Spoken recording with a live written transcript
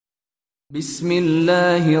بسم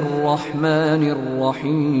الله الرحمن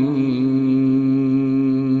الرحيم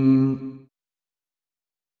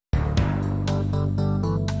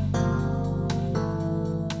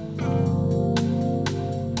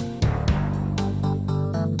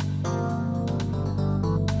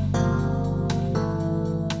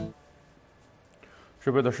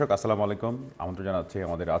সুপ্রিয় দর্শক, আসসালামু আলাইকুম। আমন্ত্রণ জানাচ্ছি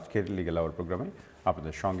আমাদের আজকের লিগ্যাল আওয়ার প্রোগ্রামে।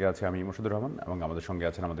 আপনাদের সঙ্গে আছে আমি মুর্শিদুর রহমান এবং আমাদের সঙ্গে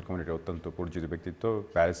আছেন আমাদের কমিউনিটির অত্যন্ত পরিচিত ব্যক্তিত্ব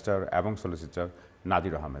ব্যারিস্টার এবং সলিসিটর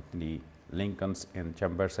নাজির আহমেদ। তিনি লিঙ্কনস ইন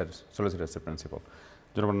চেম্বার্সের সলিসিটরসের প্রিন্সিপাল।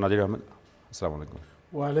 জনাব নাজির আহমেদ, আসসালামু আলাইকুম।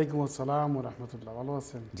 ওয়ালাইকুম আসসালাম ওয়া রাহমাতুল্লাহ। ভালো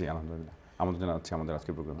আছেন? জি, আলহামদুলিল্লাহ। আমন্ত্রণ জানাচ্ছি আমাদের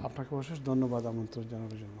আজকের প্রোগ্রামে। আপনাকে অশেষ ধন্যবাদ আমন্ত্রণ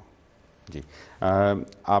জানানোর জন্য। জি,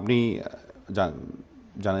 আপনি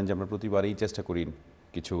জানেন যে আমরা প্রতিবারই চেষ্টা করি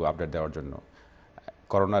কিছু আপডেট দেওয়ার জন্য।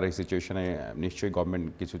 করোনার এই সিচুয়েশনে নিশ্চয়ই গভর্নমেন্ট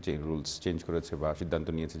কিছু রুলস চেঞ্জ করেছে বা সিদ্ধান্ত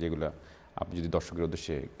নিয়েছে, যেগুলো আপনি যদি দর্শকের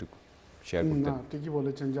উদ্দেশ্যে একটু শেয়ার করতেন। না, ঠিকই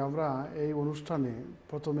বলেছেন যে আমরা এই অনুষ্ঠানে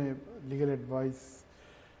প্রথমে লিগ্যাল অ্যাডভাইস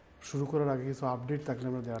শুরু করার আগে কিছু আপডেট থাকলে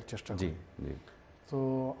আমরা দেওয়ার চেষ্টা করি। জি। তো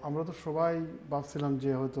আমরা তো সবাই ভাবছিলাম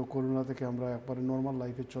যে হয়তো করোনা থেকে আমরা একবারে নর্মাল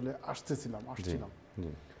লাইফে চলে আসছিলাম।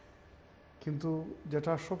 জি। কিন্তু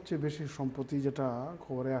যেটা সবচেয়ে বেশি সম্প্রতি যেটা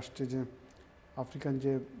খবরে আসছে যে আফ্রিকান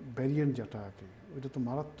যে ভ্যারিয়েন্ট যেটা আর কি, ওইটা তো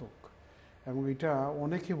মারাত্মক। এবং এটা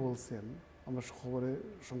অনেকে বলছেন, আমরা খবরে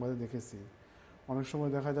সংবাদে দেখেছি, অনেক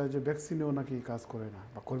সময় দেখা যায় যে ভ্যাকসিনেও নাকি কাজ করে না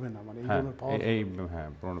বা করবে না, মানে এই ধরনের পাওয়ার।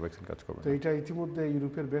 পুরনো ভ্যাকসিন কাজ করবে। তো এটা ইতিমধ্যে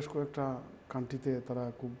ইউরোপের বেশ কয়েকটা কান্ট্রিতে তারা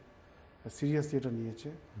খুব সিরিয়াসলি এটা নিয়েছে।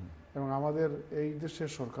 এবং আমাদের এই দেশের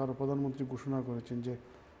সরকার ও প্রধানমন্ত্রী ঘোষণা করেছেন যে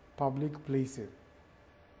পাবলিক প্লেসে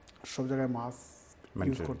সব জায়গায় মাস্ক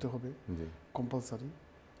ইউজ করতে হবে, কম্পালসারি।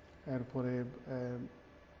 এরপরে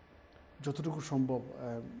যতটুকু সম্ভব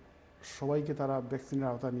সবাইকে তারা ভ্যাকসিনের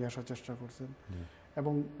আওতায় নিয়ে আসার চেষ্টা করছেন।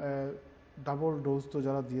 এবং ডাবল ডোজ তো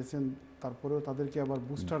যারা দিয়েছেন তারপরেও তাদেরকে আবার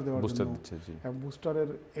বুস্টার দেওয়ার জন্য, এবং বুস্টারের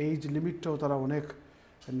এইজ লিমিটটাও তারা অনেক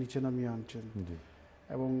নিচে নামিয়ে আনছেন।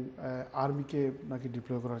 এবং আর্মিকে নাকি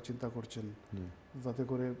ডিপ্লয় করার চিন্তা করছেন, যাতে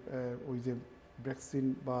করে ওই যে ভ্যাকসিন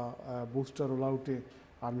বা বুস্টার রোল আউটে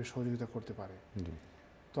আর্মি সহযোগিতা করতে পারে।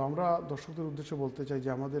 তো আমরা দর্শকদের উদ্দেশ্যে বলতে চাই যে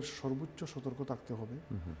আমাদের সর্বোচ্চ সতর্ক থাকতে হবে,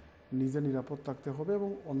 নিজে নিরাপদ থাকতে হবে এবং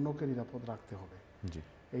অন্যকে নিরাপদ রাখতে হবে।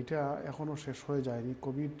 এইটা এখনও শেষ হয়ে যায়নি।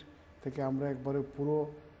 কোভিড থেকে আমরা একবারে পুরো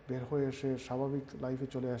বের হয়ে এসে স্বাভাবিক লাইফে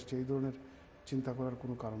চলে আসছি, এই ধরনের চিন্তা করার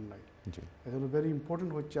কোনো কারণ নাই। এজন্য ভেরি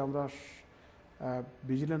ইম্পর্টেন্ট হচ্ছে আমরা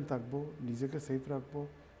ভিজিল্যান্ট থাকবো, নিজেকে সেফ রাখবো,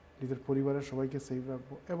 নিজের পরিবারের সবাইকে সেফ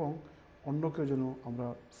রাখবো এবং অন্যকেও যেন আমরা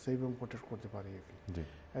সেফ এবং প্রোটেক্ট করতে পারি।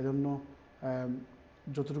 এজন্য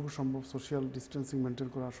যতটুকু সম্ভব সোশ্যাল ডিস্টেন্সিং মেনটেন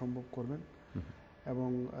করা সম্ভব করবেন এবং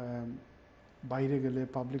বাইরে গেলে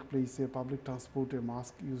পাবলিক প্লেসে, পাবলিক ট্রান্সপোর্টে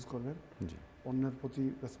মাস্ক ইউজ করবেন, অন্যের প্রতি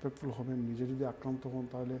রেসপেক্টফুল হবেন। নিজে যদি আক্রান্ত হন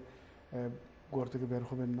তাহলে ঘর থেকে বের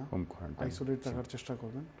হবেন না, আইসোলেট থাকার চেষ্টা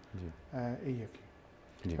করবেন, এই আর কি।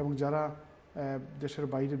 এবং যারা দেশের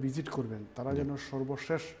বাইরে ভিজিট করবেন তারা যেন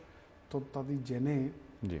সর্বশেষ তথ্যাদি জেনে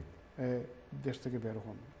দেশ থেকে বের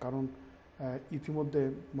হন। কারণ ইতিমধ্যে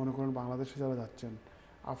মনে করেন বাংলাদেশে যারা যাচ্ছেন,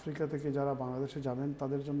 আফ্রিকা থেকে যারা বাংলাদেশে যাবেন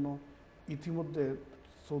তাদের জন্য ইতিমধ্যে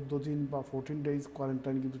 14 দিন বা 14 ডেজ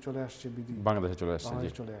কোয়ারেন্টাইন কিন্তু চলে আসছে, বাংলাদেশে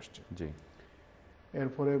চলে আসছে।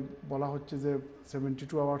 এরপরে বলা হচ্ছে যে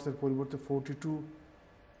 72 আওয়ার্সের পরিবর্তে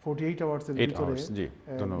 48 আওয়ার্সের ভিতরে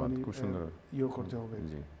করতে হবে,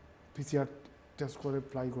 পিসিআর টেস্ট করে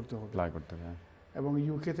ফ্লাই করতে হবে। এবং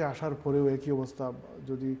ইউকেতে আসার পরেও একই অবস্থা,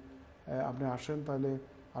 যদি আপনি আসেন তাহলে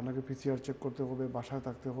আপনাকে পিসিআর চেক করতে হবে, বাসায়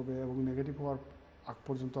থাকতে হবে এবং নেগেটিভ হওয়ার আগ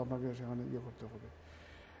পর্যন্ত আপনাকে সেখানে করতে হবে।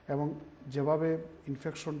 এবং যেভাবে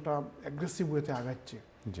ইনফেকশনটা অ্যাগ্রেসিভ ওয়েতে আগাচ্ছে,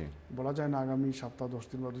 বলা যায় না আগামী সপ্তাহ 10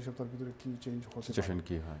 দিন বা 2 সপ্তাহের ভিতরে কী চেঞ্জ হতে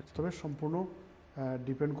পারে, তবে সম্পূর্ণ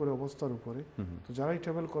ডিপেন্ড করে অবস্থার উপরে। তো যারাই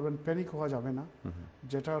ট্রাভেল করবেন প্যানিক হওয়া যাবে না,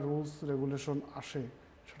 যেটা রুলস রেগুলেশন আসে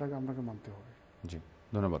সেটাকে আপনাকে মানতে হবে।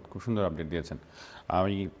 ধন্যবাদ, খুব সুন্দর আপডেট দিয়েছেন।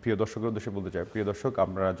 আমি প্রিয় দর্শকের উদ্দেশ্যে বলতে চাই, প্রিয় দর্শক,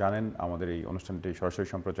 আপনারা জানেন আমাদের এই অনুষ্ঠানটি সরাসরি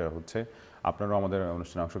সম্প্রচার হচ্ছে। আপনারাও আমাদের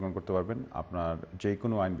অনুষ্ঠানে অংশগ্রহণ করতে পারবেন। আপনার যে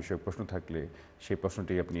কোনো আইন বিষয়ক প্রশ্ন থাকলে সেই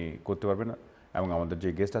প্রশ্নটি আপনি করতে পারবেন এবং আমাদের যে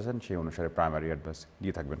গেস্ট আছেন সেই অনুসারে প্রাইমারি অ্যাডভাইস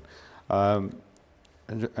দিয়ে থাকবেন।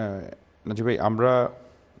 নাজিব ভাই, আমরা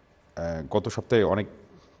গত সপ্তাহে অনেক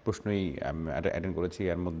প্রশ্নই অ্যাটেন্ড করেছি।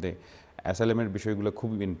 এর মধ্যে অ্যাসাইলামের বিষয়গুলো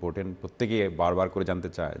খুব ইম্পর্টেন্ট, প্রত্যেকে বারবার করে জানতে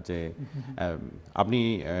চায় যে আপনি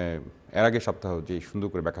এর আগের সপ্তাহ যে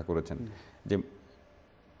সুন্দর করে ব্যাখ্যা করেছেন যে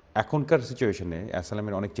এখনকার সিচুয়েশনে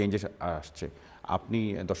অ্যাসাইলামের অনেক চেঞ্জেস আসছে। আপনি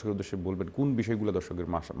দর্শকের উদ্দেশ্যে বলবেন কোন বিষয়গুলো দর্শকের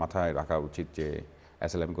মাথায় রাখা উচিত যে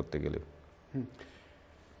অ্যাসাইলাম করতে গেলে?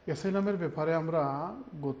 অ্যাসাইলামের ব্যাপারে আমরা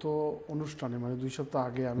গত অনুষ্ঠানে, মানে 2 সপ্তাহ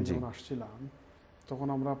আগে আমি যখন আসছিলাম, তখন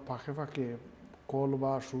আমরা ফাঁকে ফাঁকে কল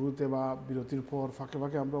বা শুরুতে বা বিরতির পর ফাঁকে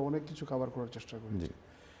ফাঁকে আমরা অনেক কিছু কভার করার চেষ্টা করেছি।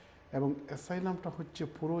 এবং অ্যাসাইলামটা হচ্ছে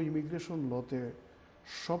পুরো ইমিগ্রেশন লতে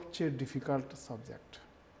সবচেয়ে ডিফিকাল্ট সাবজেক্ট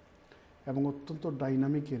এবং অত্যন্ত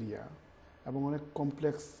ডাইনামিক এরিয়া এবং অনেক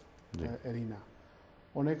কমপ্লেক্স এরিনা।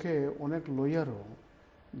 অনেক লয়ারও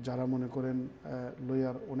যারা মনে করেন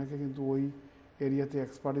লয়ার, অনেকে কিন্তু ওই এরিয়াতে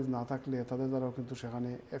এক্সপার্টিস না থাকলে তাদের দ্বারাও কিন্তু সেখানে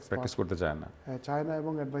প্র্যাকটিস করতে চায় না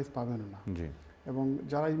এবং অ্যাডভাইস পাবেন না। এবং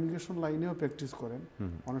যারা ইমিগ্রেশন লাইনেও প্র্যাকটিস করেন,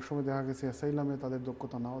 অনেক সময় দেখা গেছে অ্যাসাইলামে তাদের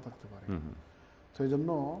দক্ষতা নাও থাকতে পারে। তো এই জন্য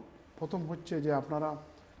প্রথম হচ্ছে যে আপনারা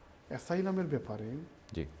অ্যাসাইলামের ব্যাপারে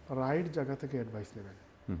রাইট জায়গা থেকে অ্যাডভাইস নেবেন।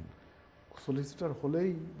 সলিসিটর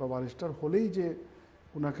হলেই বা ব্যারিস্টার হলেই যে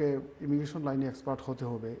ওনাকে ইমিগ্রেশন লাইনে এক্সপার্ট হতে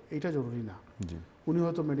হবে এইটা জরুরি না। উনি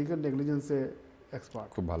হয়তো মেডিকেল নেগলিজেন্সে এক্সপার্ট,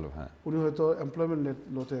 খুব ভালো, হ্যাঁ। উনি হয়তো এমপ্লয়মেন্ট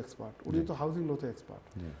লতে এক্সপার্ট, উনি তো হাউজিং লতে এক্সপার্ট,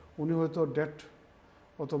 উনি হয়তো ডেট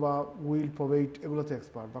অথবা উইল প্রবেট এগুলোতে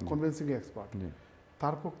এক্সপার্ট বা কনভেন্সিংয়ে এক্সপার্ট।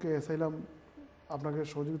 তার পক্ষে অ্যাসাইলাম আপনাকে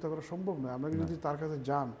সহযোগিতা করা সম্ভব নয়। আপনাকে যদি তার কাছে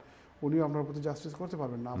যান, উনিও আপনার প্রতি জাস্টিস করতে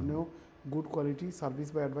পারবেন না, আপনিও গুড কোয়ালিটি সার্ভিস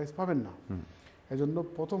বা অ্যাডভাইস পাবেন না। এজন্য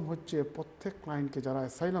প্রথম হচ্ছে প্রত্যেক ক্লায়েন্টকে যারা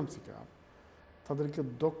অ্যাসাইলাম সিকার তাদেরকে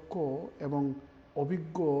দক্ষ এবং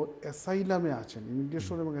অভিজ্ঞ অ্যাসাইলামে আছেন,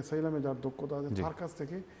 ইমিগ্রেশন এবং অ্যাসাইলামে যার দক্ষতা আছে তার কাছ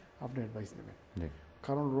থেকে আপনি অ্যাডভাইস নেবেন।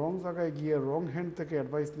 কারণ রং জায়গায় গিয়ে রং হ্যান্ড থেকে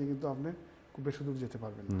অ্যাডভাইস নিয়ে কিন্তু আপনি খুব বেশি দূর যেতে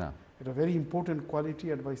পারবেন না। এটা ভেরি ইম্পর্টেন্ট, কোয়ালিটি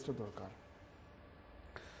অ্যাডভাইসটা দরকার।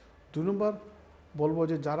 2 নম্বর বলবো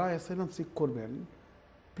যে যারা অ্যাসাইলাম সিক করবেন,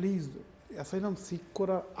 প্লিজ অ্যাসাইলাম সিক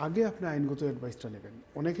করার আগে আপনি আইনগত অ্যাডভাইসটা নেবেন।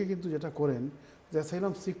 অনেকে কিন্তু যেটা করেন যে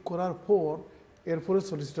অ্যাসাইলাম সিক করার পর এরপরে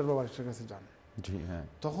সলিসিটর বা ব্যারিস্টারের কাছে যান।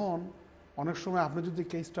 তখন অনেক সময় আপনি যদি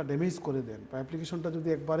কেসটা ড্যামেজ করে দেন বা অ্যাপ্লিকেশনটা যদি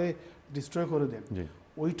একবারে ডিস্ট্রয় করে দেন,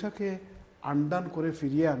 ওইটাকে আনডান করে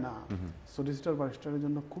ফিরিয়ে আনা সলিসিটর ব্যারিস্টারের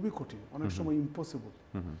জন্য খুবই কঠিন, অনেক সময় ইম্পসিবল।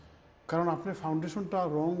 কারণ আপনি ফাউন্ডেশনটা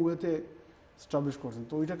রং ওয়েতে স্টাবলিশ করছেন,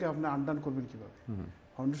 তো ওইটাকে আপনি আনডান করবেন কীভাবে?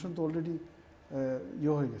 ফাউন্ডেশন তো অলরেডি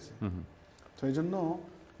হয়ে গেছে। তো এই জন্য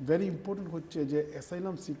ভেরি ইম্পর্টেন্ট হচ্ছে যে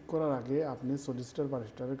অ্যাসাইলাম সিক করার আগে আপনি সলিসিটর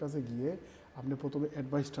ব্যারিস্টারের কাছে গিয়ে আপনি প্রথমে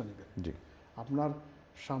অ্যাডভাইসটা নেবেন। আপনার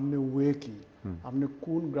সামনে ওয়ে কি, আপনি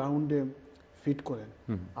কোন গ্রাউন্ডে ফিট করেন,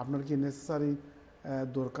 আপনার কি নেসেসারি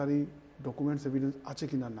দরকারি ডকুমেন্টস এভিডেন্স আছে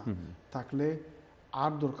কিনা না, থাকলে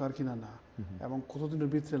আর দরকার কিনা না, এবং কতদিনের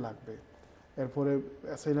ভিতরে লাগবে। এরপরে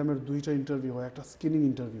অ্যাসাইলামের 2টা ইন্টারভিউ হয়, একটা স্ক্রিনিং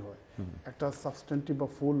ইন্টারভিউ হয়, একটা সাবস্টেন্টিভ বা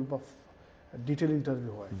ফুল বা ডিটেল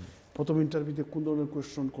ইন্টারভিউ হয়। প্রথম ইন্টারভিউতে কোন ধরনের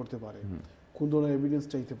কোয়েশ্চন করতে পারে, কোন ধরনের এভিডেন্স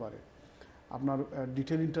চাইতে পারে, আপনার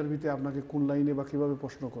ডিটেল ইন্টারভিউতে আপনাকে কোন লাইনে বা কীভাবে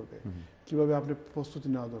প্রশ্ন করবে, কীভাবে আপনি প্রস্তুতি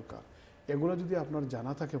নেওয়া দরকার, এগুলো যদি আপনার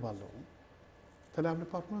জানা থাকে ভালো, তাহলে আপনি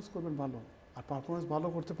পারফরমেন্স করবেন ভালো। আর পারফরমেন্স ভালো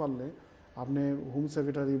করতে পারলে আপনি হোম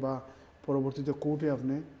সেক্রেটারি বা পরবর্তীতে কোর্টে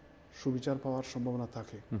আপনি সুবিচার পাওয়ার সম্ভাবনা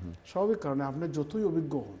থাকে। স্বাভাবিক কারণে আপনি যতই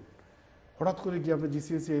অভিজ্ঞ হন, হঠাৎ করে গিয়ে আপনি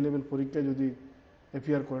জিসিএসসি এই লেভেল পরীক্ষায় যদি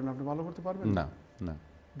অ্যাপিয়ার করেন, আপনি ভালো করতে পারবেন না।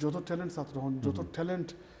 যত ট্যালেন্ট ছাত্র হন, যত ট্যালেন্ট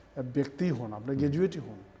ব্যক্তি হন, আপনি গ্র্যাজুয়েটই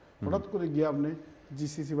হন, হঠাৎ করে গিয়ে আপনি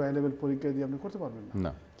জিসিসি বা এ লেভেল পরীক্ষা দিয়ে আপনি করতে পারবেন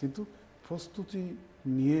না। কিন্তু প্রস্তুতি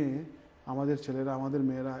নিয়ে আমাদের ছেলেরা, আমাদের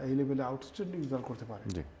মেয়েরা এই লেভেলে আউটস্ট্যান্ডিং রেজাল্ট করতে পারে।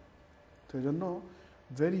 তো এই জন্য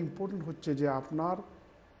ভেরি ইম্পর্টেন্ট হচ্ছে যে আপনার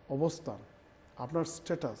অবস্থান, আপনার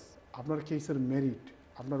স্ট্যাটাস, আপনার কেসের মেরিট,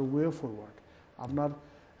 আপনার ওয়ে ফরওয়ার্ড, আপনার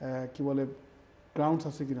কি বলে গ্রাউন্ডস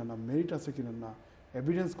আছে কিনা না, মেরিট আছে কিনা না,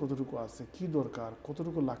 এভিডেন্স কতটুকু আছে, কি দরকার,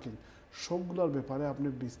 কতটুকু লাকিং, সবগুলোর ব্যাপারে আপনি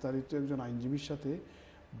বিস্তারিত একজন আইনজীবীর সাথে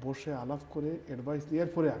বসে আলাপ করে অ্যাডভাইস নিয়ে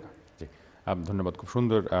এরপরে আগান। ধন্যবাদ, খুব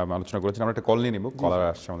সুন্দর আলোচনা করেছেন। আমরা একটা কল নিয়ে নিব। কলার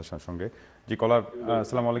আসছে আমাদের সঙ্গে। জি কলার,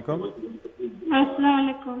 আসসালামু আলাইকুম। আসসালামু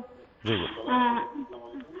আলাইকুম। জি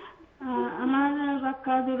আমার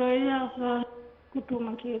বাক্কা দূরই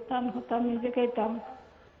কুটুমাকি তান হতাম নিজে খাইতাম।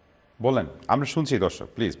 বলেন, আমরা শুনছি দর্শক,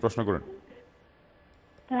 প্লিজ প্রশ্ন করুন।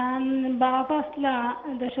 তান বাপ আসলা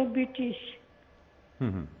দেশ ব্রিটিশ।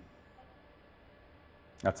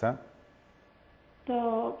 আচ্ছা। তো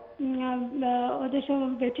ওদের সব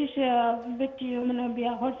ব্রিটিশ বেটি মানে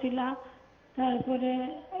বিয়া করছিল, তারপরে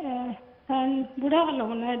বুড়া হলো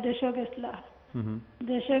মানে দেশ গেছিলা,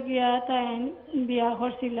 দেশে গিয়া তাই বিয়া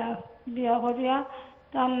করছিল, বিয়া করিয়া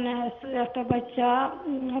তার একটা বাচ্চা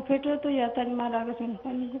পেটে তো ইয়া তাই মারা গেছেন,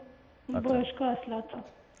 বয়স্ক আসলা। তো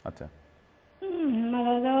আচ্ছা,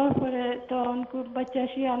 মারা যাওয়ার পরে তো বাচ্চা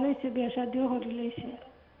শিয়া লইছে, বিয়া শাদিও করে লইছে।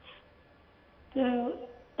 তো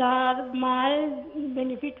তার মায়ের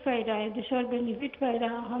বেনিফিট পাইরা, দেশের বেনিফিট পাইরা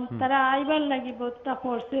তারা আইবার লাগিব তা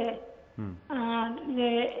করছে। আর যে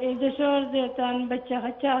এই দেশের যে তার বাচ্চা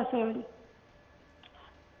কাচ্চা আছে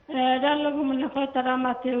এটার লোক মনে হয় তারা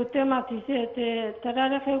মাথে উঠে মাতিছে, তারা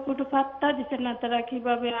কেউ কোনো পাত্তা দিছে না তারা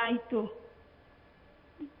কিভাবে আইতো।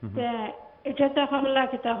 এটা তো হামলা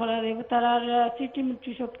কিতা করা দেব তার সিটি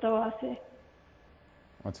মিটি সপ্তাহ আছে।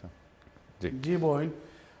 আচ্ছা জি জি বোন,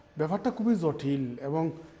 ব্যাপারটা খুবই জটিল এবং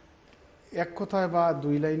এক কথায় বা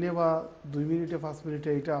 2 লাইনে বা 2 মিনিটে 5 মিনিটে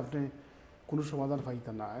এটা আপনি কোনো সমাধান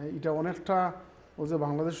পাইতা না। এটা অনেকটা ও যে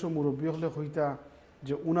বাংলাদেশের মুরব্বী হলে হইতা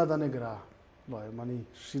যে উনাদানে গ্রা লয়, মানে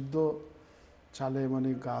সিদ্ধ চালে মানে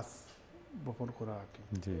গাছ বপন করা আর কি।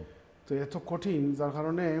 জি তো এত কঠিন, যার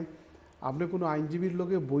কারণে আপনি কোনো আইনজীবীর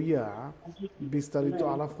লগে বইয়া বিস্তারিত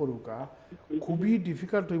আলাপ করুকা খুবই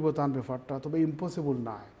ডিফিকাল্ট হইব তার ব্যাপারটা, তবে ইম্পসিবল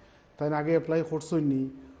নাই। তাই আগে অ্যাপ্লাই করছইনি,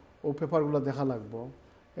 ও পেপারগুলো দেখা লাগবো।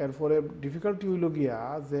 এরপরে ডিফিকাল্টি হইল গিয়া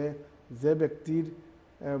যে যে ব্যক্তির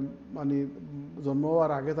মানে জন্ম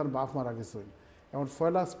হওয়ার আগে তার বাপ মারা গেছে, এখন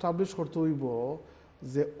ফয়লা স্টাবলিশ করতে হইব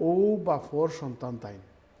যে ও বাপর সন্তান তাই।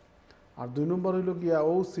 আর 2 নম্বর হইল গিয়া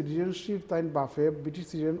ও সিটিজেনশিপ তাই বাপে ব্রিটিশ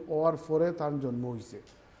সিটিজেন হওয়ার পরে তার জন্ম হয়েছে,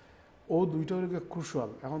 ও দুইটা হইল গিয়া ক্রুশাল।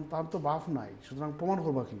 এখন তার তো বাপ নাই, সুতরাং প্রমাণ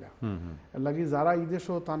করবা কিনা। এর লাগি যারা এই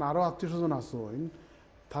দেশও তার আরও আত্মীয় স্বজন আসেন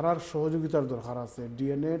তারার সহযোগিতার দরকার আছে।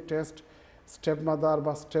 ডিএনএ টেস্ট, স্টেপ মাদার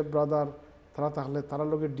বা স্টেপ ব্রাদার তারা থাকলে তারা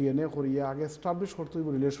লোকে ডিএনএ করিয়া আগে এস্টাবলিশ করতে হইব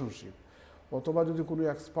রিলেশনশিপ, অথবা যদি কোনো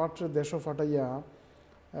এক্সপার্টের দেশও ফাটাইয়া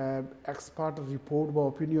এক্সপার্ট রিপোর্ট বা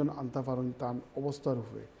অপিনিয়ন আনতে পারেন তার অবস্থার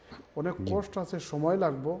উপরে। অনেক কষ্ট আছে, সময়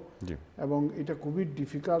লাগবো এবং এটা খুবই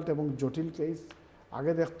ডিফিকাল্ট এবং জটিল কেস।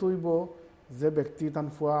 আগে দেখতে হইব যে ব্যক্তি তান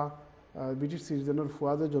ফুয়া ব্রিটিশ সিটিজেনের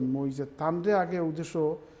ফুয়া যে জন্ম হয়েছে তানরে আগে উদ্দেশ্য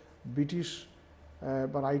ব্রিটিশ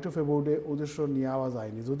বা রাইট অফ অ্যাবাউটে উদ্দেশ্য নিয়ে আওয়া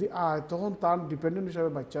যায়নি। যদি আয় তখন তার ডিপেন্ডেন্ট হিসাবে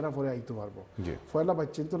বাচ্চারা পরে আইতে পারবো। ফয়লা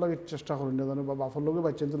বাচ্চান্ত লাগে চেষ্টা করেন না জানো, বা বাফর লোকে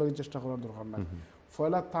বাচ্চান্ত লাগে চেষ্টা করার দরকার নাই।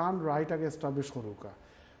 ফয়লা তান রাইট আগে এস্টাবলিশ করুকা।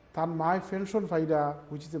 তার মায় pension ফাইলা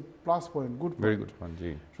which is a plus point, good point.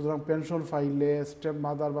 সুতরাং পেনশন ফাইলে স্টেপ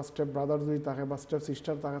মাদার বা স্টেপ ব্রাদার যদি থাকে বা স্টেপ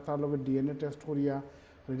সিস্টার থাকে তার লগে ডিএনএ টেস্ট করিয়া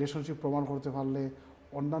রিলেশনশিপ প্রমাণ করতে পারলে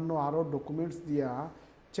অন্যান্য আরও ডকুমেন্টস দিয়া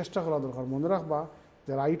চেষ্টা করা দরকার। মনে রাখবা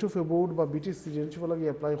যে রাইট অফ অ্যাবাউট বা ব্রিটিশ সিটিজেনশিপ লাগে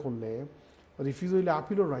অ্যাপ্লাই করলে রিফিউজ হইলে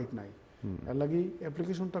আপিলও রাইট নাই। এর লাগি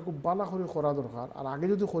অ্যাপ্লিকেশনটা খুব বালা করে করা দরকার। আর আগে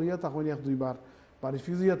যদি করিয়া থাকেন 1-2 বার বা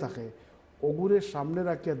রিফিউজ হইয়া থাকে, ওগুরের সামনে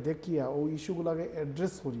রাখিয়া দেখিয়া ও ইস্যুগুলোকে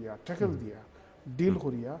অ্যাড্রেস করিয়া ট্যাকেল দিয়া ডিল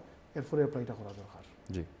করিয়া এরপরে অ্যাপ্লাইটা করা দরকার।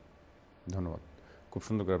 জি ধন্যবাদ, খুব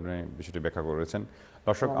সুন্দর করে আপনি বিষয়টি ব্যাখ্যা করেছেন।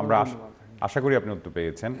 দর্শক আমরা আশা করি আপনি উত্তর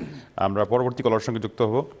পেয়েছেন। আমরা পরবর্তী কলার সঙ্গে যুক্ত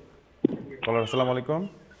হব। কলার আসসালামু আলাইকুম।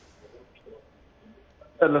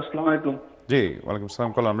 আসসালামু আলাইকুম। জি ওয়ালাইকুম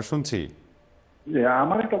আসসালাম। কলার আমরা শুনছি।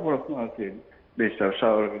 আমার একটা প্রশ্ন আছে বেস্টার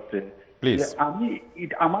সাহেবের কাছে। প্লিজ।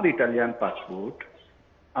 আমার ইটালিয়ান পাসপোর্ট,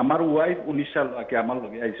 আমার ওয়াইফ 19 সাল আগে আমার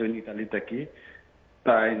লগে আইসেন ইটালি থেকে,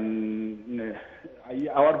 তাই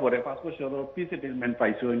আওয়ার পরে 5 বছর পি সেটেলমেন্ট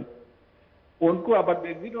পাইছেন। ওনকু আবার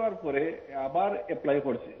ব্রেক্সিট হওয়ার পরে আবার অ্যাপ্লাই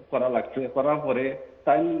করা লাগছে, করার পরে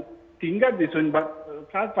তাই ফিঙ্গার দিছেন বা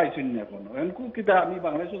কার্ড পাইছেন না এখনো। এনকু কিতা আমি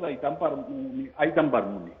বাংলাদেশে আইতাম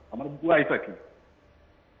পারমুনি, আমার ওয়াইফ আছে।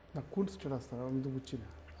 কোন স্ট্যাটাস তার আমি তো বুঝছি না।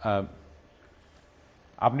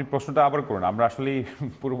 আপনি প্রশ্নটা আবার করুন, আমরা আসলে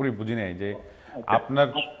পুরোপুরি বুঝি নাই যে আপনার।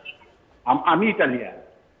 আমি ইটালিয়ান,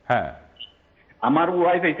 হ্যাঁ আমার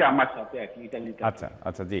ওয়াইফ আছে আমার সাথে আর কি ইটালিতে। আচ্ছা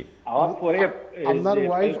আচ্ছা জি। আওয়ার পরে আপনার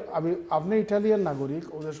ওয়াইফ, আপনি ইটালিয়ান নাগরিক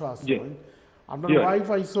ওদেশে আসছেন, আপনার ওয়াইফ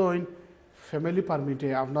আইসেন ফ্যামিলি পারমিটে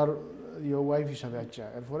আপনার ওয়াইফ হিসাবে। আচ্ছা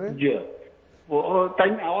এরপরে তাই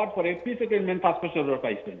আওয়ার পরে পি সেটেলমেন্ট 5 বছর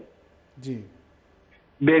পাইছেন। জি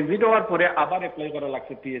ব্রেক্সিট হওয়ার পরে আবার অ্যাপ্লাই করা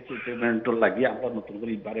লাগছে পি সেটেলমেন্টর লাগি, আমরা নতুন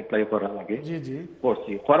করে এবার অ্যাপ্লাই করা লাগে। জি জি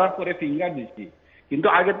করছি, করার পরে ফিঙ্গার দিচ্ছি, কিন্তু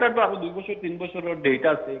আগেরটা তো আরো 2 বছর 3 বছরের ডেট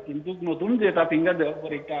আছে, কিন্তু নতুন যেটা ফিঙ্গার দেওয়ার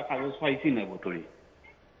পরে একটা কাগজ পাইছি না বটরি।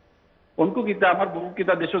 অনকু কিতা আমার বহু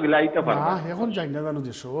কিতা দেশ গেলে আইতে পারবে না, এখন যাই না জানো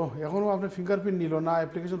দেশ, এখনো আপনি ফিঙ্গারপ্রিন্ট নিল না,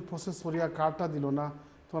 অ্যাপ্লিকেশন প্রসেস করিয়া কার্ডটা দিল না,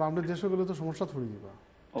 তখন আপনি দেশে গেলে তো সমস্যা থরি দিবা।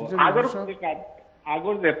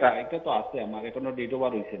 আগর যেটা এটা তো আছে আমার, এখনো ডেট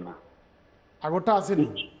ওভার হইছে না। আগরটা আছে নি?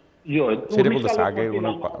 সেটা বলতেছে আগে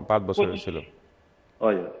 5 বছরের ছিল।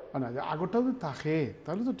 না, আগরটা যদি থাকে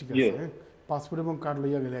তাহলে তো ঠিক আছে, পাসপোর্ট এবং কার্ড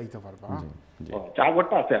লইয়া গেলে আইতে পারবা।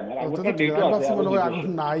 আগরটা আছে আমার, আগরটা ডেট আছে। আগর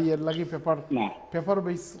নাই, এর লাগি পেপার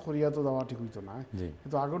বেস করিয়া তো দেওয়া ঠিক হইতো না।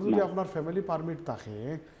 কিন্তু আগর যদি আপনার ফ্যামিলি পারমিট থাকে,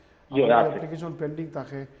 অ্যাপ্লিকেশন পেন্ডিং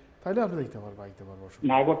থাকে, তাহলে আপনি যাইতে পারবা, আইতে পারবো।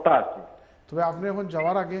 আগরটা আছে। তবে আপনি এখন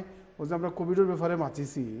যাওয়ার আগে ওই যে আমরা কোভিডের ব্যাপারে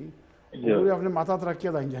মাতিছি, আপনি মাথাত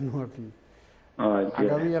রাখিয়া যাই জানো আর কি,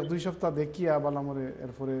 আগামী 1-2 সপ্তাহ দেখিয়া বালামরে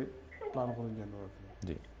এরপরে প্ল্যান করেন জানো আর কি।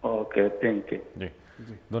 জি ওকে, থ্যাংক ইউ।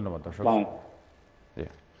 জি ধন্যবাদ দর্শক। জি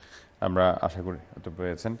আমরা আশা করি উত্তর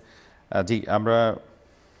পেয়েছেন। জি আমরা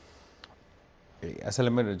এই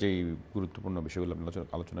অ্যাসাইলামের যেই গুরুত্বপূর্ণ বিষয়গুলো আপনি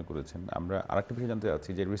আলোচনা করেছেন, আমরা আরেকটা বিষয় জানতে চাচ্ছি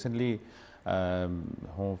যে রিসেন্টলি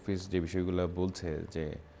হোম অফিস যে বিষয়গুলো বলছে যে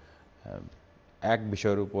এক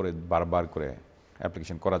বিষয়ের উপরে বারবার করে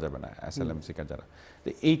অ্যাপ্লিকেশন করা যাবে না অ্যাসাইলাম সিকার যারা। তো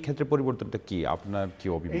এই ক্ষেত্রে পরিবর্তনটা কি, আপনার কি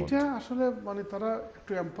অভিমত? এটা আসলে মানে তারা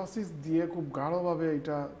একটু এমফাসিস দিয়ে খুব গাঢ়ভাবে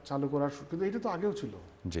এটা চালু করার, কিন্তু এটা তো আগেও ছিল।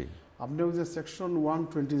 জি, আপনি ওই যে সেকশন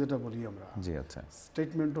 120 যেটা বলি আমরা, জি, আচ্ছা,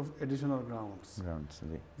 স্টেটমেন্ট অফ এডিশনাল গ্রাউন্ডস,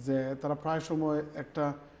 জি, যে তারা প্রায় সময় একটা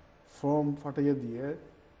ফর্ম ফাটাইয়ে দিয়ে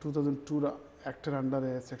 2002 অ্যাক্টের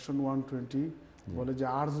আন্ডারে সেকশন 120 বলে যে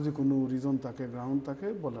আর যদি কোনো রিজন থাকে, গ্রাউন্ড থাকে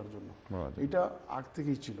বলার জন্য, এটা আগ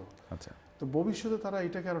থেকেই ছিল। আচ্ছা, তো ভবিষ্যতে তারা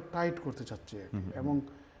এটাকে আরো টাইট করতে চাচ্ছে এবং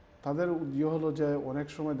তাদের ইয়ে হলো যে অনেক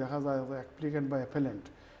সময় দেখা যায় অ্যাপ্লিক্যান্ট বা অ্যাপেলেন্ট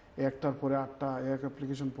একটার পরে আটটা, এক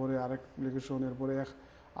অ্যাপ্লিকেশন পরে আরেক অ্যাপ্লিকেশন, এরপরে এক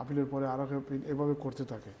আপিলের পরে আরো এভাবে করতে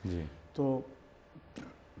থাকে। তো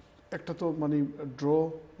একটা তো মানে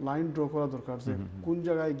লাইন ড্র করা দরকার যে কোন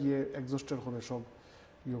জায়গায় গিয়ে এক্সস্টেড হবে সব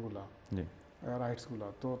ইয়েগুলা, রাইটসগুলা।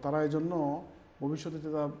 তো তারা এই জন্য ভবিষ্যতে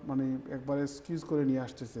তারা মানে একবারে স্কিজ করে নিয়ে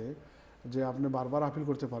আসতেছে যে আপনি বারবার আপিল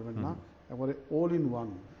করতে পারবেন না, একবারে অল ইন ওয়ান,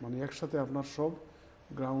 মানে একসাথে আপনার সব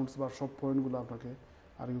গ্রাউন্ডস বা সব পয়েন্টগুলো আপনাকে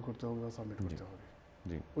আর্গিউ করতে হবে বা সাবমিট করতে হবে।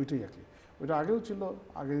 ওইটাই আর কি, ওইটা আগেও ছিল,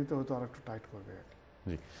 আগে দিতে হয়তো আর একটু টাইট করবে আর কি।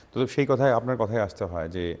 জি, তো সেই কথায় আপনার কথায় আসতে হয়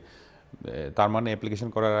যে তার মানে অ্যাপ্লিকেশন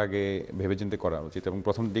করার আগে ভেবেচিন্তে করা উচিত এবং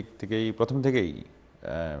প্রথম থেকেই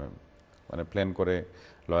মানে প্ল্যান করে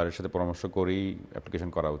লয়ারের সাথে পরামর্শ করেই অ্যাপ্লিকেশন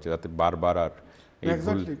করা উচিত, যাতে বারবার আর এই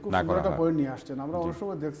ভুল না করা হয়। পয়েন্ট নিয়ে আসছেন, আমরা অনেক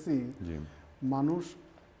সময় দেখছি মানুষ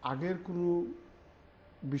আগের কোনো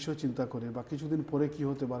বিষয় চিন্তা করে বা কিছুদিন পরে কি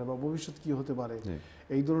হতে পারে বা ভবিষ্যৎ কি হতে পারে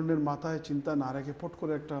এই ধরনের মাথায় চিন্তা না রেখে পট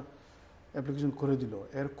করে একটা অ্যাপ্লিকেশন করে দিল,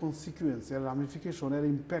 এর কনসিকুয়েন্স, এর রামিফিকেশন, এর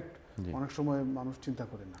ইম্প্যাক্ট অনেক সময় মানুষ চিন্তা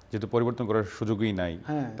করে না, যেহেতু পরিবর্তন করার সুযোগই নাই।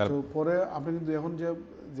 হ্যাঁ, তো পরে আপনি কিন্তু এখন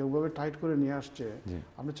যেভাবে টাইট করে নিয়ে আসছে,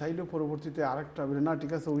 আপনি চাইলেও পরবর্তীতে আরেকটা না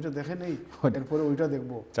ঠিক আছে ওইটা দেখে নেই, এরপরে ওইটা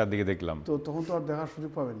দেখবো, চারদিকে দেখলাম, তো তখন তো আর দেখার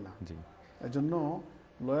সুযোগ পাবেন না। এজন্য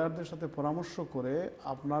লয়ারদের সাথে পরামর্শ করে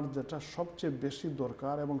আপনার যেটা সবচেয়ে বেশি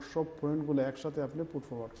দরকার এবং সব পয়েন্টগুলো একসাথে আপনি পুট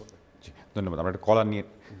ফরওয়ার্ড করবেন। জি, ধন্যবাদ। আমরা একটা কলার নিয়ে,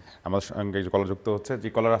 আমাদের সঙ্গে কলার যুক্ত হচ্ছে। জি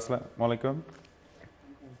কলার, আসসালামু আলাইকুম।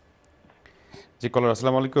 জি কলার,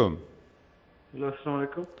 আসসালামু আলাইকুম। আসসালামু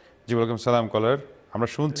আলাইকুম। জি ওয়ালাইকুম সালাম কলার, আমরা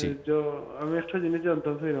শুনছি। আমি একটা জিনিস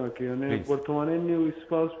জানতাম চাইলাম আর কি, মানে বর্তমানে নিউ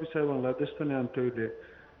স্পাউস বিষয় বাংলাদেশ তো আনতে হইলে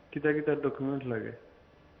কিতা কিতা ডকুমেন্ট লাগে?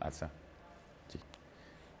 আচ্ছা, জি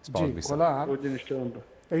কলার, ওই জিনিসটা জানতাম।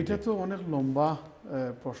 এইটা তো অনেক লম্বা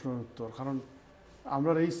প্রশ্নের উত্তর, কারণ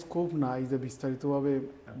আমরা এই স্কোপ নাই যে বিস্তারিতভাবে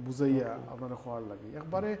বুঝাইয়া আপনারা হওয়ার লাগে।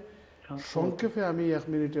 একবারে সংক্ষেপে আমি 1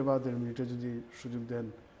 মিনিটে বা 1.5 মিনিটে যদি সুযোগ দেন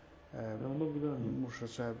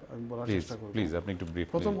মুর্শিদ সাহেব, আমি বলার চেষ্টা করব। প্লিজ আপনি একটু ব্রিফ।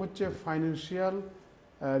 প্রথম হচ্ছে ফাইন্যান্সিয়াল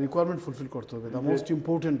রিকোয়ারমেন্ট ফুলফিল করতে হবে, দ্য মোস্ট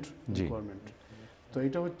ইম্পর্টেন্ট রিকোয়ারমেন্ট। তো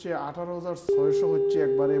এটা হচ্ছে 18,600 হচ্ছে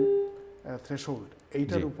একবারে থ্রেশহোল্ড,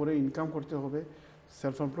 এইটার উপরে ইনকাম করতে হবে।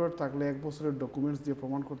 সেলফ এমপ্লয়েড থাকলে 1 বছরের ডকুমেন্টস দিয়ে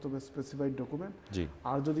প্রমাণ করতে হবে, স্পেসিফাইড ডকুমেন্ট।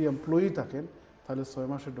 আর যদি এমপ্লয়ি থাকেন তাহলে 6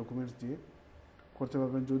 মাসের ডকুমেন্টস দিয়ে করতে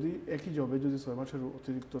পারবেন, যদি একই জবে যদি 6 মাসের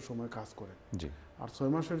অতিরিক্ত সময় কাজ করেন। আর 6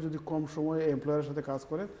 মাসের যদি কম সময়ে এমপ্লয়ারের সাথে কাজ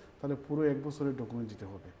করেন তাহলে পুরো 1 বছরের ডকুমেন্ট দিতে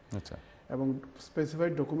হবে। এবং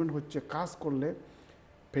স্পেসিফাইড ডকুমেন্ট হচ্ছে কাজ করলে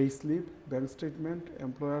pay slip, bank statement,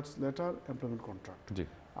 employers letter, employment contract.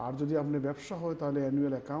 আর যদি আপনি ব্যবসা হয় তাহলে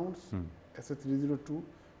annual accounts, SA 302,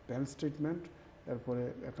 bank statement, এরপরে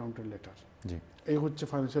অ্যাকাউন্টের লেটার। এই হচ্ছে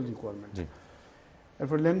ফাইন্যান্সিয়াল রিকোয়ারমেন্ট।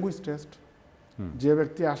 এরপর ল্যাঙ্গুয়েজ টেস্ট, যে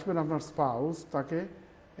ব্যক্তি আসবেন আপনার স্পাউস তাকে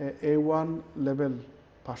A1 লেভেল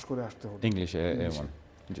পাস করে আসতে হবে ইংলিশে A1।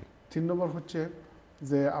 3 নম্বর হচ্ছে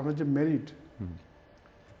যে আপনার যে মেরিট,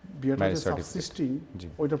 বিয়েটা সাবসিস্টিং,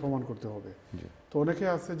 ওইটা প্রমাণ করতে হবে। তো অনেকে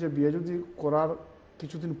আছে যে বিয়ে যদি করার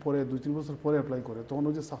কিছুদিন পরে 2-3 বছর পরে অ্যাপ্লাই করে, তখন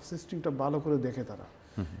ওই যে সাবসিস্টিংটা ভালো করে দেখে তারা।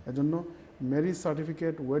 এজন্য ম্যারেজ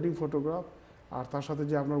সার্টিফিকেট, ওয়েডিং ফটোগ্রাফ, আর তার সাথে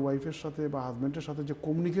যে আপনার ওয়াইফের সাথে বা হাজব্যান্ডের সাথে যে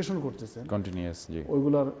কমিউনিকেশন করতেছেন কন্টিনিউয়াস,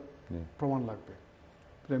 ওইগুলার প্রমাণ লাগবে।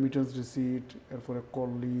 রেমিটেন্স রিসিট, এরপরে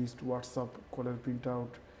কল লিস্ট, হোয়াটসঅ্যাপ কলের প্রিন্ট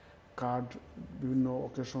আউট, কার্ড বিভিন্ন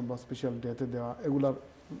অকেশন বা স্পেশাল ডেতে দেওয়া, এগুলার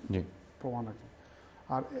প্রমাণ আছে।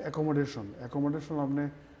 আর অ্যাকোমোডেশন আপনি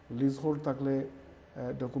লিজ হোল্ড থাকলে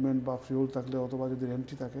ডকুমেন্ট বা ফ্রি হোল্ড থাকলে অথবা যদি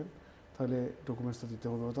রেন্টি থাকেন তাহলে ডকুমেন্টসটা দিতে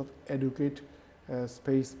হবে, অর্থাৎ এডুকেট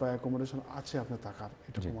স্পেস বা অ্যাকোমোডেশন আছে আপনার থাকার,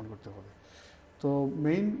 এটা প্রমাণ করতে হবে। তো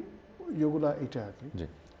মেইন ইয়েগুলা এটা আর কি।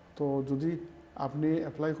 তো যদি আপনি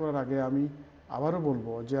অ্যাপ্লাই করার আগে আমি আবারও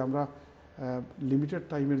বলবো যে আমরা লিমিটেড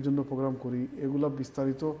টাইমের জন্য প্রোগ্রাম করি, এগুলা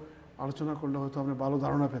বিস্তারিত আলোচনা করলে হয়তো আপনি ভালো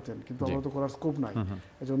ধারণা পেতেন, কিন্তু আমরা তো করার স্কোপ নাই।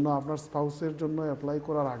 এজন্য আপনার স্পাউসের জন্য অ্যাপ্লাই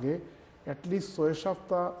করার আগে অ্যাটলিস্ট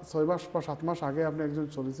 6 মাস বা 7 মাস আগে আপনি একজন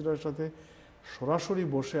সলিসিটরের সাথে সরাসরি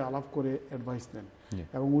বসে আলাপ করে অ্যাডভাইস নেন,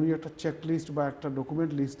 এবং উনি একটা চেক লিস্ট বা একটা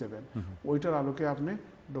ডকুমেন্ট লিস্ট দেবেন, ওইটার আলোকে আপনি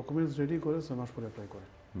ডকুমেন্টস রেডি করে 6 মাস পরে অ্যাপ্লাই করেন।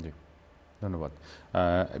 ধন্যবাদ।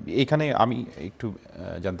 এখানে আমি একটু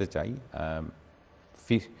জানতে চাই,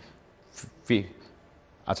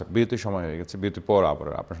 আচ্ছা বিরতির সময় হয়ে গেছে, বিরতির পর আবার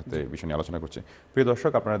আপনার সাথে বিষয় নিয়ে আলোচনা করছি। প্রিয়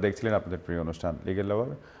দর্শক, আপনারা দেখছিলেন আপনাদের প্রিয় অনুষ্ঠান লিগ্যাল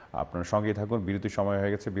লাভার। আপনার সঙ্গেই থাকুন, বিরতির সময়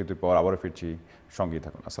হয়ে গেছে, বিরতির পর আবারও ফিরছি, সঙ্গেই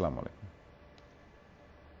থাকুন। আসসালামু আলাইকুম।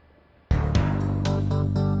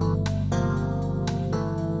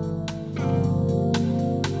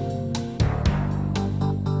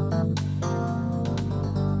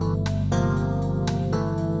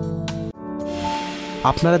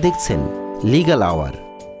 আপনারা দেখছেন লিগ্যাল আওয়ার।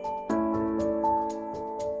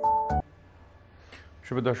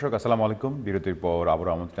 শুভ দর্শক, আসসালামু আলাইকুম। বিরতির পর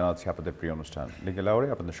আবারও আমন্ত্রণ জানাচ্ছি আপনাদের প্রিয় অনুষ্ঠান লিগ্যাল আওয়ারে।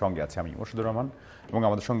 আপনাদের সঙ্গে আছে আমি মোর্শেদুর রহমান, এবং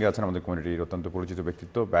আমাদের সঙ্গে আছেন আমাদের কমিউনিটির অত্যন্ত পরিচিত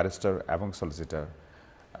ব্যক্তিত্ব, ব্যারিস্টার এবং সলিসিটার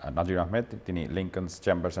নাজির আহমেদ। তিনি লিঙ্কনস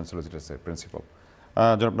চেম্বার্স অ্যান্ড সলিসিটার্সের প্রিন্সিপাল।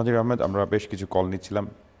 জনাব নাজির আহমেদ, আমরা বেশ কিছু কল নিচ্ছিলাম।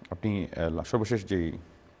 আপনি সর্বশেষ যেই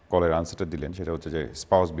কলের আনসারটা দিলেন সেটা হচ্ছে যে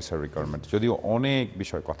স্পাউস ভিসার রিকোয়ারমেন্ট। যদিও অনেক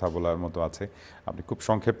বিষয় কথা বলার মতো আছে, আপনি খুব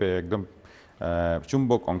সংক্ষেপে একদম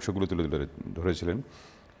চুম্বক অংশগুলো তুলে ধরেছিলেন।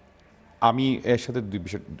 আমি এর সাথে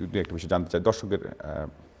দুই একটা বিষয় জানতে চাই দর্শকদের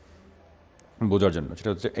বোঝার জন্য, সেটা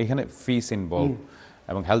হচ্ছে এখানে ফিস ইনভলভ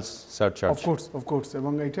এবং হেলথ সারচার্জ। অফকোর্স,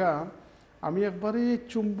 এবং এটা আমি একবারে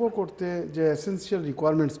চুম্বক করতে যে এসেনশিয়াল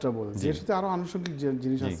রিকোয়ারমেন্টসটা বলছি, এর সাথে আরও আনুষঙ্গিক যে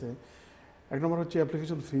জিনিস আছে। এক নম্বর হচ্ছে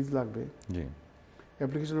অ্যাপ্লিকেশন ফিজ লাগবে,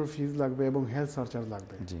 অ্যাপ্লিকেশনের ফিজ লাগবে এবং হেলথ সারচার্জ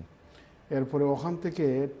লাগবে। এরপরে ওখান থেকে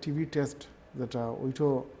টিভি টেস্ট যেটা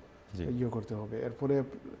ওইটাও করতে হবে। এরপরে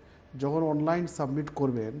যখন অনলাইন সাবমিট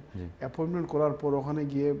করবেন, অ্যাপয়েন্টমেন্ট করার পর ওখানে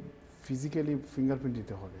গিয়ে ফিজিক্যালি ফিঙ্গারপ্রিন্ট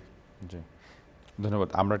দিতে হবে। জি, ধন্যবাদ।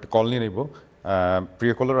 আমরা একটা কল নিয়ে নেব।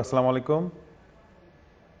 প্রিয় কলার, আসসালামু আলাইকুম।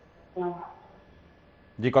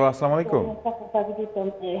 জি কলার, আসসালামু আলাইকুম।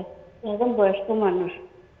 একদম বয়স্ক মানুষ,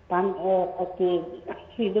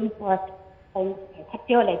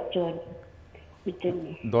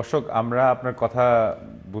 দর্শক, আমরা আপনার কথা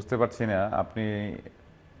বুঝতে পারছি না, আপনি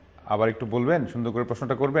আবার একটু বলবেন, সুন্দর করে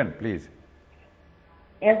প্রশ্নটা করবেন প্লিজ।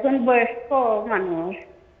 একজন বয়স্ক মানুষ,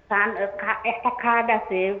 একটা কার্ড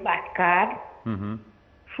আছে, বাস কার্ড,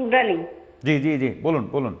 সুদানি। জি জি জি, বলুন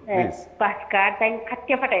বলুন প্লিজ। বাস কার্ড তাই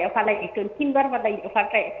খাটিয়ে ফালাইছেন, 3বার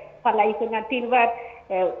ফালাইছেন আর 3বার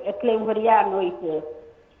ক্লেম করিয়া আনো হয়েছে।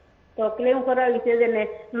 তো ক্লেম করা হয়েছে যে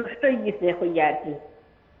নষ্ট হয়ে গেছে হইয়া আর কি।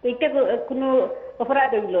 এইটা কোনো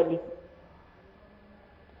অপরাধ হইল নি,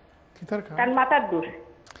 তার মাথার দোষ।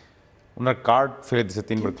 ওনার কার্ড ফেলে দিয়েছে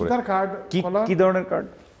 3বার করে। কি ধরনের কার্ড?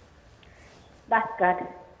 বাস কার্ড,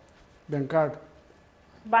 ব্যাংক কার্ড,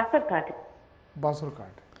 বাসের কার্ড, বাসর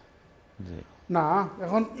কার্ড। না,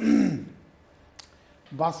 এখন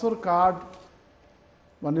বাসর কার্ড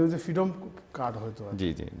মানে ওই যে ফ্রিডম কার্ড হয়তো, জি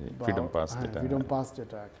জি জি, ফ্রিডম পাস যেটা, ফ্রিডম পাস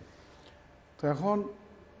যেটা আর কি। তো এখন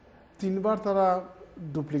 3বার তারা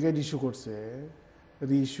ডুপ্লিকেট ইস্যু করছে,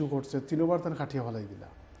 রিইস্যু করছে, 3বার তারা কাটিয়ে ফেলাই দিলা।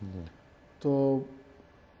 তো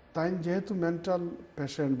তাই যেহেতু মেন্টাল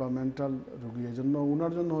পেশেন্ট বা মেন্টাল রোগী, এই জন্য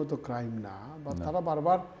ওনার জন্য হয়তো ক্রাইম না, বা তারা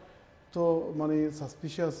বারবার তো মানে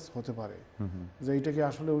সাসপিশিয়াস হতে পারে যে এইটাকে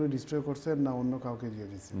আসলে উনি ডিস্ট্রয় করছেন না অন্য কাউকে দিয়ে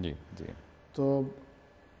দিচ্ছেন। তো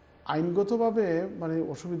আইনগতভাবে মানে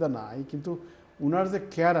অসুবিধা নাই, কিন্তু উনার যে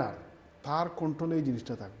কেয়ারার, তার কন্ট্রোলে এই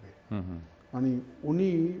জিনিসটা থাকবে, মানে উনি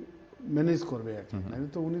ম্যানেজ করবে আর কি।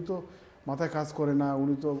 তো উনি তো মাথায় কাজ করে না,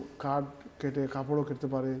 উনি তো কার্ড কেটে কাপড়ও কেটে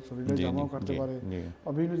পারে, শরীরে জামাও কাটতে পারে,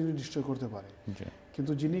 বা বিভিন্ন জিনিস ডিস্ট্রয় করতে পারে।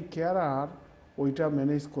 কিন্তু যিনি কেয়ারার ওইটা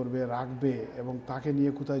ম্যানেজ করবে, রাখবে, এবং তাকে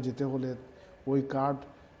নিয়ে কোথায় যেতে হলে ওই কার্ড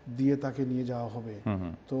দিয়ে তাকে নিয়ে যাওয়া হবে।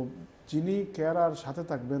 তো যিনি কেয়ারার সাথে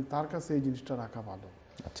থাকবেন তার কাছে এই জিনিসটা রাখা ভালো।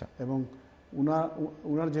 এবং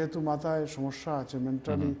উনার যেহেতু মাথায় সমস্যা আছে,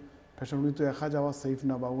 মেন্টালি পেশেন্ট, উনি তো একা যাওয়া সেফ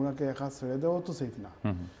না, বা ওনাকে একা ছেড়ে দেওয়াও তো সেফ না।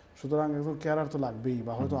 সুতরাং একজন কেয়ারার তো লাগবেই,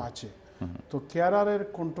 বা হয়তো আছে। তো কেয়ারারের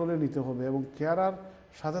কন্ট্রোলে নিতে হবে, এবং কেয়ারার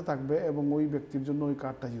সাথে থাকবে, এবং ওই ব্যক্তির জন্য ওই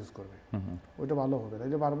কার্ডটা ইউজ করবে। ওইটা ভালো হবে না।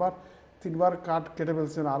 এই যে বারবার 3বার কার্ড কেটে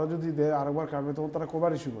ফেলছেন, আরও যদি দেয় আরেকবার কাটবে, তখন তারা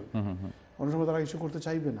কবার ইস্যু করবে? অনেক সময় তারা ইস্যু করতে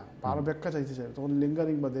চাইবে না, বা আরও ব্যাখ্যা চাইতে চাইবে, তখন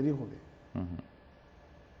লিঙ্গারিং বা দেরি হবে।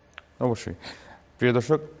 অবশ্যই। প্রিয়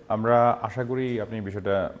দর্শক, আমরা আশা করি আপনি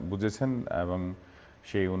বিষয়টা বুঝেছেন এবং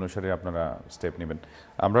সেই অনুসারে আপনারা স্টেপ নেবেন।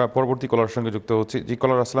 আমরা পরবর্তী কলার সঙ্গে যুক্ত হচ্ছি। জি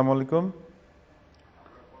কলার, আসসালামু আলাইকুম।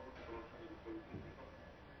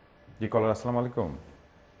 জি কলার, আসসালামু আলাইকুম।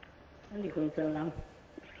 ওয়ালাইকুম আসসালাম।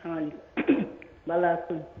 ভালো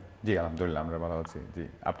আছেন? জি আলহামদুলিল্লাহ, আমরা ভালো আছি। জি,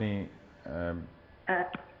 আপনি?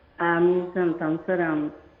 আমি জানতাম স্যার,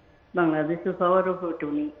 বাংলাদেশে পাওয়ার অফ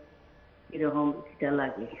অ্যাটর্নি এরকম সেটা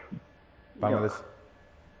লাগে। বাংলাদেশ?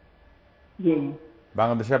 জি,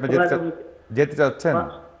 বাংলাদেশে আপনি যেতে চাচ্ছেন?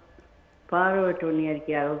 পাওয়ার অফ অ্যাটর্নি আর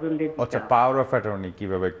কি, আরো জন দিতে। আচ্ছা, পাওয়ার অফ অ্যাটর্নি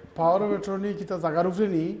কিভাবে? পাওয়ার অফ অ্যাটর্নি কি তা জায়গার উপরে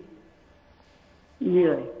নি? জি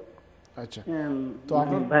ভাই। আচ্ছা তো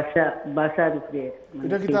আপনার বাসার উপরে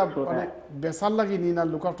এটা কি তা মানে বেসার লাগি নি না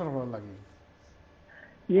লুক আফটার করার লাগি?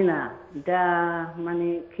 জি না, এটা মানে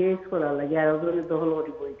কেস করার লাগে আর ওগুলো দখল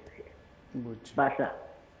করে বইতেছে বাসা।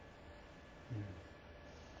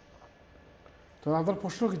 তো আপনার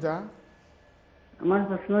প্রশ্ন কি তা? আমার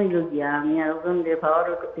প্রশ্ন হইল গিয়া আমি আর ওজন পাওয়ার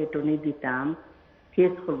এটনি দিতাম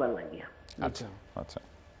কেস করবার লাগিয়া। আচ্ছা আচ্ছা,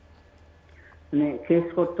 মানে কেস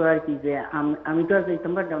করতো আর কি, যে আমি তো আর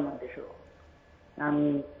যাইতাম পারতাম না দেশ, আমি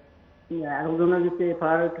আর ওজনের দিতে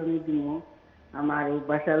পাওয়ার এটনি দিব আমার এই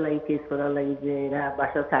বাসার লাগি কেস করার লাগি, যে এরা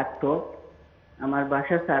বাসা ছাড়তো, আমার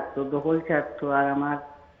বাসা ছাড়তো, দখল ছাড়তো, আর আমার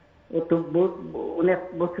এত অনেক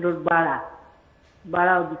বছরের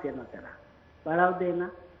বাড়াও দিতে না, তারা বাড়াও দেয় না,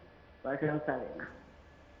 বাসাও ছাড়ে না,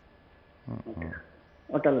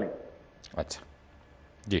 ওটার লাগে। আচ্ছা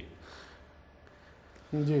জি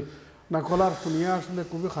জি না, কলার শুনিয়া আসলে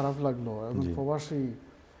খুবই খারাপ লাগলো। এখন প্রবাসী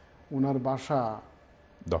ওনার বাসা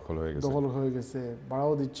দখল হয়ে গেছে,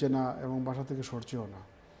 ভাড়াও দিচ্ছে না এবং বাসা থেকে সরছেও না।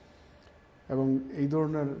 এবং এই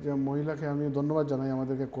ধরনের যে মহিলাকে আমি ধন্যবাদ জানাই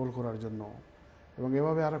আমাদেরকে কল করার জন্য। এবং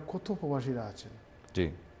এভাবে আর কত প্রবাসীরা আছেন,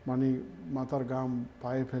 মানে মাথার গাম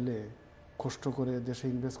পায়ে ফেলে কষ্ট করে দেশে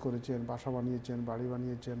ইনভেস্ট করেছেন, বাসা বানিয়েছেন, বাড়ি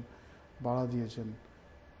বানিয়েছেন, ভাড়া দিয়েছেন,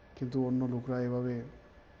 কিন্তু অন্য লোকরা এভাবে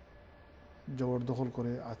জবরদখল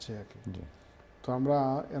করে আছে আর কি। তো আমরা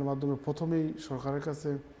এর মাধ্যমে প্রথমেই সরকারের কাছে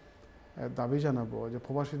দাবি জানাবো যে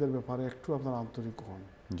প্রবাসীদের ব্যাপারে একটু আপনারা আন্তরিক হন।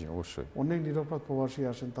 জি অবশ্যই। অনেক নিরপরাধ প্রবাসী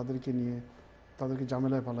আসেন, তাদেরকে নিয়ে তাদেরকে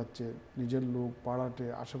ঝামেলায় পালাচ্ছে নিজের লোক, পাড়াতে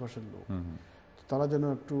আশেপাশের লোক। তারা যেন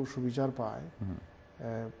একটু সুবিচার পায়,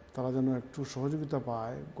 তারা যেন একটু সহযোগিতা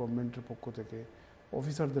পায় গভর্নমেন্টের পক্ষ থেকে,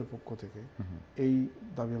 অফিসারদের পক্ষ থেকে, এই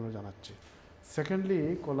দাবি আমরা জানাচ্ছি। সেকেন্ডলি,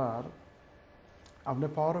 কলার আপনি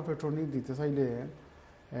পাওয়ার অফ অ্যাটর্নি দিতে চাইলে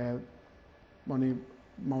মানে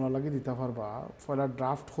মামলা লাগিয়ে দিতে পারবা, ফলে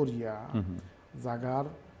ড্রাফট করিয়া জাগার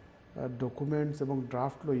ডকুমেন্টস এবং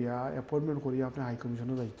ড্রাফট লইয়া অ্যাপয়েন্টমেন্ট করিয়া আপনি হাই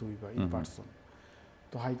কমিশনে যাইতে হইবা ইন পার্সন।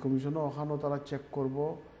 তো হাই কমিশনে ওখানেও তারা চেক করব,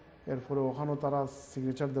 এরপরে ওখানেও তারা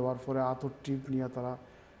সিগনেচার দেওয়ার পরে আতর টিপ নিয়ে তারা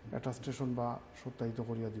অ্যাটাস্টেশন বা সত্যায়িত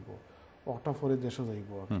করিয়া দিব, ওটা পরে দেশে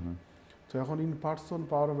যাইব। তো এখন ইন পার্সন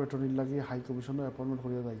পাওয়ার অফ অ্যাটর্নির লাগে হাই কমিশনে অ্যাপয়েন্টমেন্ট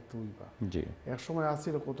করিয়া যাইতে হইবা। এক সময়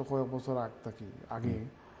আসছিল কত কয়েক বছর আগে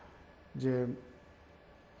যে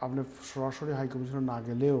আপনি সরাসরি হাই কমিশনে না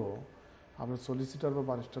গেলেও আপনার সলিসিটার বা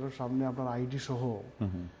ব্যারিস্টারের সামনে আপনার আইডি সহ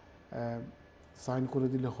সাইন করে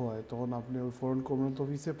দিলে হয়, তখন আপনি ওই ফরেন কমিউনিটি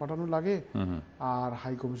অফিসে পাঠানো লাগে, আর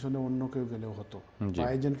হাই কমিশনে অন্য কেউ গেলেও হতো বা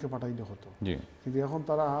এজেন্টকে পাঠাইলে হতো। কিন্তু এখন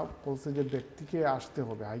তারা বলছে যে ব্যক্তিকে আসতে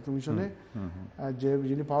হবে হাই কমিশনে, যে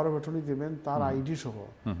যিনি পাওয়ার অফ অ্যাটর্নি দেবেন তার আইডি সহ,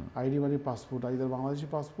 আইডি মানে পাসপোর্ট, আইদার বাংলাদেশি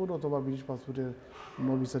পাসপোর্ট অথবা ব্রিটিশ পাসপোর্টের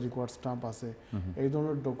নো ভিসা রিকোয়ার্ড স্টাম্প আছে, এই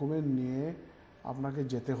ধরনের ডকুমেন্ট নিয়ে আপনাকে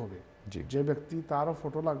যেতে হবে। যে ব্যক্তি তারও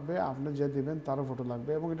ফটো লাগবে, আপনি যে দেবেন তারও ফটো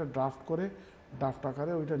লাগবে, এবং এটা ড্রাফট করে ড্রাফট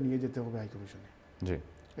আকারে ওইটা নিয়ে যেতে হবে হাই কমিশনে।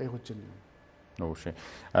 এই হচ্ছে নিয়ম। অবশ্যই।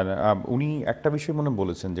 আর উনি একটা বিষয় মনে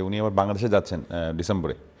বলেছেন যে উনি আবার বাংলাদেশে যাচ্ছেন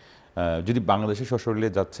ডিসেম্বরে, যদি বাংলাদেশে সশরীরে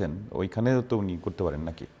যাচ্ছেন ওইখানে তো উনি করতে পারেন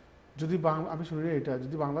নাকি? যদি আমি শুনি এটা,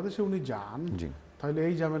 যদি বাংলাদেশে উনি যান তাহলে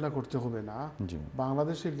এই ঝামেলা করতে হবে না।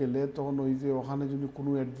 বাংলাদেশে গেলে তখন ওই যে ওখানে যদি কোনো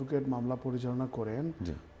অ্যাডভোকেট মামলা পরিচালনা করেন,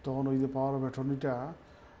 তখন ওই যে পাওয়ার অফ অ্যাটর্নিটা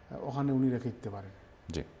ওখানে উনি রেখে দিতে পারেন।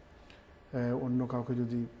 অন্য কাউকে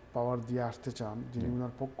যদি পাওয়ার দিয়ে আসতে চান, যিনি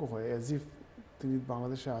ওনার পক্ষ হয়, অ্যাজ ইফ তিনি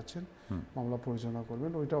বাংলাদেশে আছেন, মামলা পরিচালনা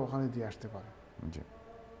করবেন, ওইটা ওখানে দিয়ে আসতে পারেন। জি,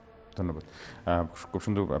 ধন্যবাদ। খুব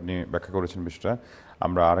সুন্দর আপনি ব্যাখ্যা করেছেন বিষয়টা।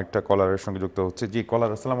 আমরা আরেকটা কলারের সঙ্গে যুক্ত হচ্ছে। জি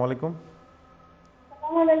কলার, আসসালামু আলাইকুম।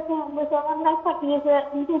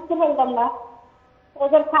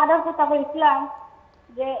 ওদের খারাপ কথা বলছিলাম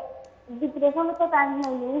যে ডিপ্রেশনে তো টাইম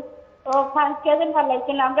হয়নি, তো কেদিন ভালো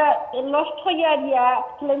লাগছে না, আমরা লস্ট হইয়া দিয়া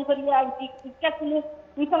ক্লেম করিয়া ইচ্ছা খুলে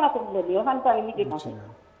বিছানা করলো দিই, ওখান তো আমি নিজে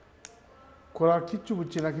করার কিচ্ছু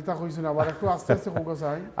বুঝছি না, কি তা কইছেন আবার একটু আস্তে আস্তে ফোকাস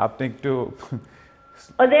হয়। আপনি একটু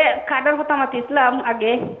ওদের কার্ডের কথা মাতিছিলাম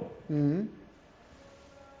আগে,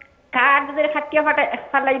 কার্ড ওদের খাটিয়া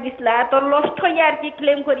ফালাই দিছিলা, তো লস্ট হইয়া আর কি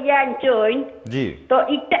ক্লেম করিয়া আনছই। জি, তো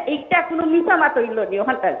এইটা কোনো মিছা মাত হইল নি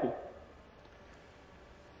ওখানটা আর কি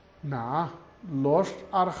না, লস্ট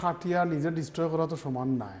আর খাটিয়া নিজে ডিস্ট্রয় করা তো সমান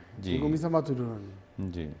নাই, মিছা মাত হইল না।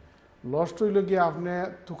 জি, লস্ট হইল গিয়ে আপনি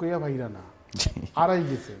তুকাইয়া ভাইরা না আড়াই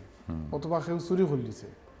গেছে, অথবা কেউ চুরি করলিছে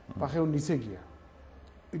বা কেউ নিচে গিয়া,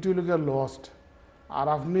 এটা হইল গিয়া লস্ট। আর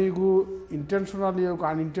আপনি এগু ইন্টেনশনালি হোক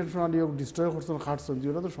আনইনটেনশনালি হোক ডিস্ট্রয় করছেন, খাটছেন,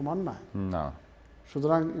 যেটা তো সমান নাই না।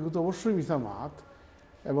 সুতরাং এগুলো তো অবশ্যই মিছা মাত।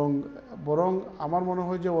 এবং বরং আমার মনে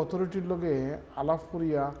হয় যে অথরিটির লগে আলাপ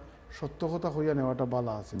করিয়া সত্য কথা হইয়া নেওয়াটা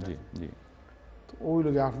বালা আছে। ওই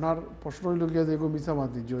লগে আপনার প্রশ্ন হইল গিয়া যে এগু মিছা মাত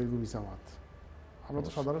দিচ্ছ, এগু মিছা মাত আমরা তো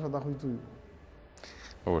সাদা হইতে হইব।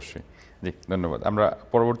 অবশ্যই। জি ধন্যবাদ। আমরা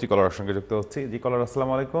পরবর্তী কলারের সঙ্গে যুক্ত হচ্ছি। জি কলার,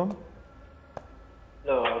 আসসালামু আলাইকুম।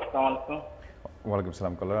 হ্যালো, আসসালামু আলাইকুম। ওয়ালাইকুম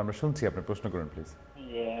সালাম কলার, আমরা শুনছি, আপনার প্রশ্ন করুন প্লিজ।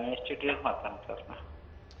 জি, আমি স্টুডিওর মাতাম তো আপনার।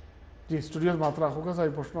 জি, স্টুডিওর মাত্রা হোক চাই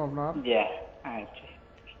প্রশ্ন আপনার। জি, আচ্ছা।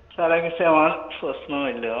 স্যার কাছে আমার প্রশ্ন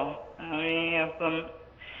হইল, আমি এখন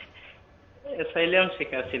অ্যাসাইলাম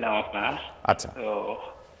শিখাচ্ছিলাম আপনার। আচ্ছা। তো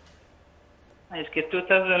আজকে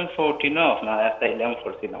 2014 আপনার অ্যাসাইলাম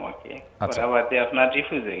করছিলাম আর কি। পরে বাদে আপনার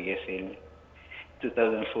রিফিউজ হয়ে গেছি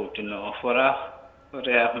 2014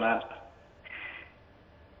 পরে আপনার।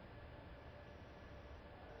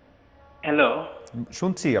 হ্যালো,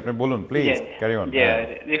 শুনছি, আপনি বলুন প্লিজ, ক্যারি অন।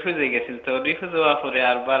 রিফিউজ হয়ে গেছিল, তো রিফিউজ হওয়ার পরে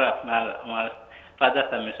আরবার আপনার আমার ফাদার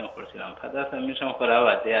সাবমিশন করছিলাম। ফাদার সাবমিশন করা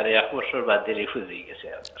বাদে আর 1 বছর বাদে রিফিউজ হয়ে গেছে।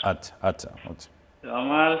 আচ্ছা আচ্ছা আচ্ছা। তো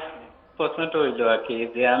আমার প্রশ্নটা হইল আর কি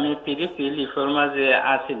যে আমি পিরিফিল ইফরমা যে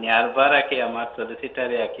আসিনি আরবার আর কি আমার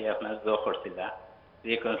সলিসিটারে আর কি আপনার জো করছিলাম,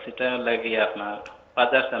 রিকনসিডার লাগিয়ে আপনার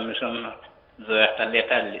ফাদার সাবমিশন যে একটা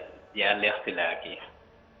লেটার দিয়া লেখছিল আর কি।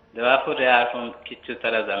 দেওয়ার পরে এখন কিছু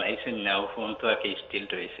তারা জানাইছেন না, ফোন তো আর কি স্টিল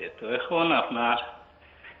রয়েছে। তো এখন আপনার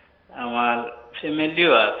আমার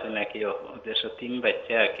ফ্যামিলিও আছে নাকি, ওদের 3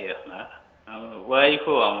 বাচ্চা আর কি আপনার,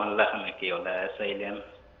 ওয়াইফও আমার লেখা নাকি ওরা চাইলেন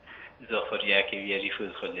জফরিয়া কি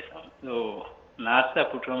রিফিউজ করলেছিলাম। তো নার্সা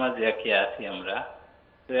পুটোর মাঝে আর কি আছি আমরা।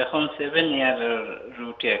 তো এখন 7 ইয়ার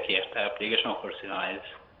রুটে আর কি একটা অ্যাপ্লিকেশন করছিলাম, আজ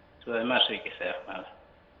 6 মাস হয়ে গেছে আপনার।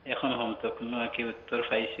 এখন হম তো কোনো আর কি উত্তর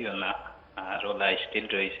পাইছিও না, আর ওলা স্টিল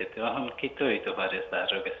রয়েছে। তো এখন কি তো হইতে পারে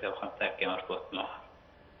স্যার কাছে ওখান থেকে আমার প্রশ্ন,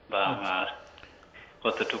 বা আমার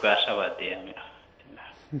কতটুকু আশাবাদী আমি।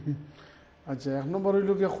 আচ্ছা, 1 নম্বর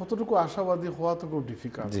হইল কি কতটুকু আশাবাদী হওয়া তো খুব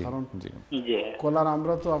ডিফিকাল্ট, কারণ কলার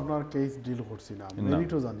আমরা তো আপনার কেস ডিল করছি না,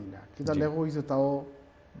 মেরিটও জানি না, কিতা লেখা হয়েছে তাও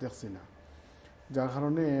দেখছি না, যার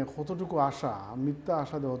কারণে কতটুকু আশা, মিথ্যা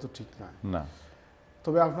আশা দেওয়া তো ঠিক না।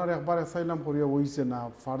 তবে আপনার একবার অ্যাসাইলাম করিয়া হইছে না,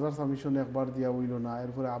 ফার্দার সাবমিশন একবার দিয়া হইল না,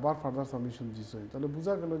 এরপরে আবার ফার্দার সাবমিশন দিছেন, তাহলে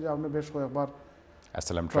বোঝা গেল যে আপনি বেশ কয়েকবার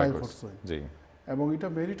অ্যাসাইলাম ট্রাই করছেন। জি। এবং এটা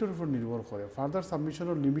মেরিটের উপর নির্ভর করে। ফার্দার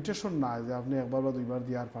সাবমিশনের লিমিটেশন নাই যে আপনি একবার বা দুইবার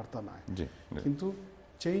দিয়ে আর পারতা নাই, কিন্তু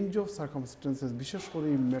চেঞ্জ অফ সার্কামস্টেন্সেস, বিশেষ করে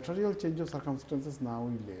ম্যাটেরিয়াল চেঞ্জ অফ সার্কামস্টেন্সেস না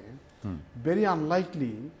হইলে ভেরি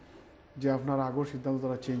আনলাইকলি যে আপনার আগের সিদ্ধান্ত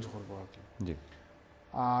তারা চেঞ্জ করবো আর কি।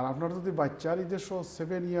 আর আপনার যদি বাচ্চার ঈদের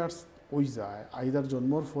 7 ইয়ার্স হয়ে যায়, আইদার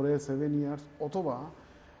জন্মর পরে 7 ইয়ার্স অথবা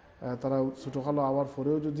তারা ছোটোকালো আবার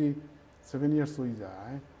পরেও যদি 7 ইয়ার্স হয়ে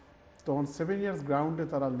যায়, তখন 7 ইয়ার্স গ্রাউন্ডে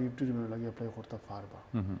তারা লিভ টু রিমেইন লাগিয়ে অ্যাপ্লাই করতে পারবা।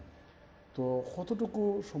 তো কতটুকু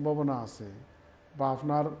সম্ভাবনা আছে, বা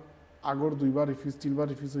আপনার আগর 2বার রিফিউজ 3বার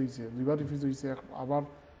রিফিউজ হয়েছে, 2বার রিফিউজ হয়েছে, আবার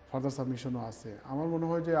ফার্দার সাবমিশনও আছে, আমার মনে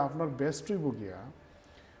হয় যে আপনার বেস্ট হইব গিয়া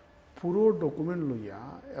পুরো ডকুমেন্ট লইয়া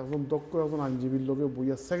একজন দক্ষ একজন আইনজীবীর লগে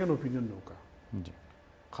বইয়া সেকেন্ড ওপিনিয়ন নৌকা।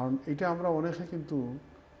 কারণ এটা আমরা অনেকে কিন্তু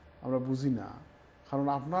আমরা বুঝি না, কারণ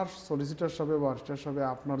আপনার সলিসিটার সাহেব বা বারিস্টার সাহেব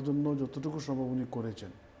আপনার জন্য যতটুকু সম্ভব উনি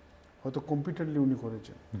করেছেন, হয়তো কম্পিটেন্টলি উনি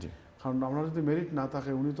করেছেন, কারণ আপনার যদি মেরিট না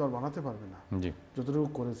থাকে উনি তো আর বানাতে পারবে না যতটুকু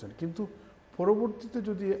করেছেন। কিন্তু পরবর্তীতে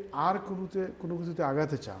যদি আর কোনো কিছুতে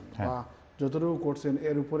আগাতে চান বা যতটুকু করছেন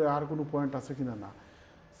এর উপরে আর কোনো পয়েন্ট আছে কিনা, না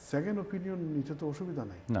সেকেন্ড ওপিনিয়ন নিতে তো অসুবিধা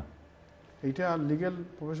নাই। এইটা লিগ্যাল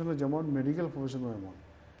প্রফেশনে যেমন মেডিকেল প্রফেশনও এমন,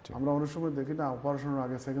 আমরা অনেক সময় দেখি না অপারেশনের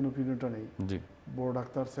আগে সেকেন্ড ওপিনিয়নটা নেই, বড়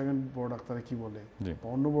ডাক্তার সেকেন্ড বড় ডাক্তারে কি বলে বা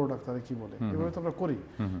অন্য বড় ডাক্তারে কি বলে, এভাবে তো আমরা করি।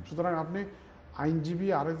 সুতরাং আপনি আইনজীবী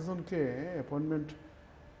আরেকজনকে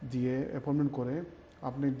অ্যাপয়েন্টমেন্ট করে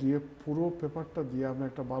আপনি গিয়ে পুরো পেপারটা দিয়ে আপনি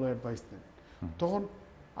একটা ভালো অ্যাডভাইস নেন, তখন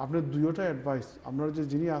আপনার দুইটা অ্যাডভাইস আপনার যে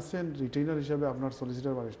যিনি আছেন রিটেইনার হিসাবে আপনার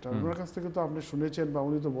সলিসিটার বারিস্টার, ওনার কাছ থেকে তো আপনি শুনেছেন বা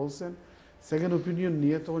উনি তো বলছেন, সেকেন্ড ওপিনিয়ন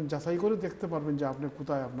নিয়ে তখন যাচাই করে দেখতে পারবেন যে আপনি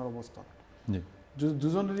কোথায় আপনার অবস্থান। যদি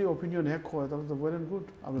দুজনেরই ওপিনিয়ন এক হয় তাহলে তো ওয়েল এন্ড গুড,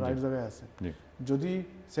 আপনি রাইট জায়গায় আছেন। যদি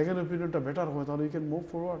সেকেন্ড ওপিনিয়নটা বেটার হয় তাহলে ইউ ক্যান মুভ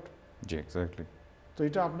ফরওয়ার্ড। তো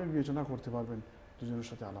এটা আপনি বিবেচনা করতে পারবেন দুজনের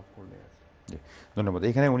সাথে আলাপ করলে। ধন্যবাদ।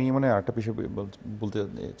 এখানে উনি মানে আরেকটা বিষয় বলতে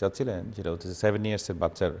চাচ্ছিলেন, যেটা হচ্ছে 7 ইয়ার্সের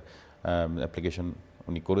বাচ্চার অ্যাপ্লিকেশন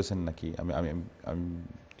উনি করেছেন নাকি, আমি আমি আমি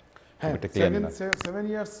এটা ক্লিয়ার না। 7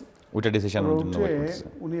 ইয়ার্স ওইটা ডিসিশন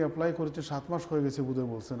উনি অ্যাপ্লাই করেছে, 7 মাস হয়ে গেছে বোধহয়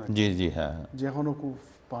বলছেন। জি জি হ্যাঁ, যে এখনো খুব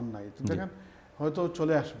পান নাই। তো দেখেন হয়তো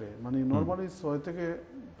চলে আসবে, মানে নর্মালি 3 থেকে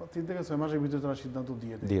 6 মাসের ভিতরে তারা সিদ্ধান্ত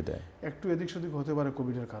দিয়ে দেয়। একটু এদিক সেদিক হতে পারে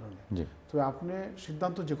কোভিডের কারণে, তো আপনি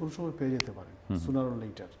সিদ্ধান্ত যে কোনো সময় পেয়ে যেতে পারেন, সুনার অর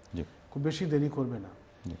লেটার, খুব বেশি দেরি করবে না।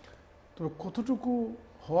 তো কতটুকু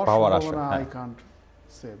হওয়ার সম্ভাবনা আই কান্ট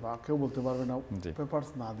সে, বা কেউ বলতে পারবে না পেপারস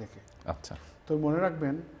না দেখে। আচ্ছা, তো মনে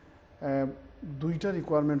রাখবেন 2টা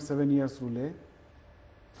রিকোয়ারমেন্ট 7 ইয়ার্স রুলে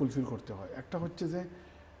ফুলফিল করতে হয়। একটা হচ্ছে যে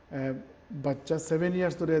বাচ্চা 7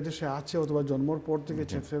 ইয়ার্স ধরে এদেশে আছে অথবা জন্মের পর থেকে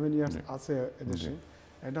 7 ইয়ার্স আছে এদেশে,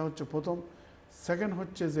 এটা হচ্ছে প্রথম। সেকেন্ড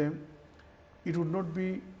হচ্ছে যে it would not be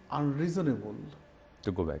unreasonable to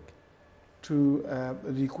go back to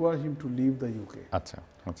require him to leave the UK. আচ্ছা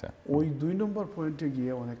আচ্ছা, ওই 2 নম্বর পয়েন্টে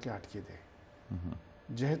গিয়ে অনেকে আটকে দেয়,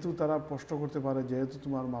 যেহেতু তারা প্রশ্ন করতে পারে যেহেতু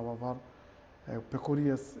তোমার মা বাবার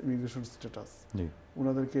পেকোরিয়াস ইমিগ্রেশন স্ট্যাটাস,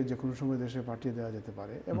 ওনাদেরকে যে কোনো সময় দেশে পাঠিয়ে দেওয়া যেতে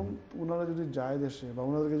পারে, এবং ওনারা যদি যায় দেশে বা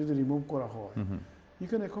ওনাদেরকে যদি রিমুভ করা হয়, you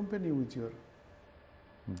can accompany with your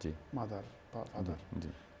mother বা ফাদার।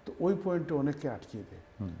 তো ওই পয়েন্টে অনেককে আটকিয়ে দেয়।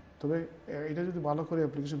 তবে এটা যদি ভালো করে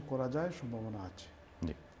অ্যাপ্লিকেশন করা যায় সম্ভাবনা আছে,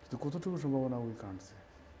 কিন্তু কতটুকু সম্ভাবনা উই কান্ট সে।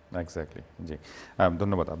 এক্স্যাক্টলি, জি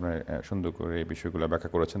ধন্যবাদ, আপনার সুন্দর করে এই বিষয়গুলো ব্যাখ্যা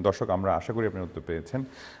করেছেন। দর্শক, আমরা আশা করি আপনি উত্তর পেয়েছেন।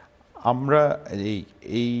 আমরা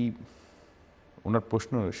এই ওনার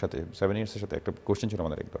প্রশ্নের সাথে 7 ইয়ার্সের সাথে একটা কোশ্চেন ছিল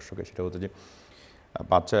আমাদের এক দর্শকের, সেটা হচ্ছে যে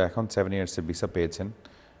বাচ্চা এখন 7 ইয়ার্সের ভিসা পেয়েছেন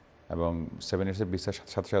এবং 7 ইয়ার্সের ভিসার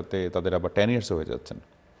সাথে সাথে তাদের আবার 10 ইয়ার্সও হয়ে যাচ্ছেন।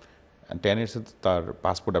 10 ইয়ার্সে তার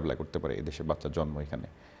পাসপোর্ট অ্যাপ্লাই করতে পারে এই দেশে, বাচ্চার জন্ম এখানে।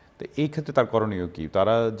 তো এই ক্ষেত্রে তার করণীয় কি?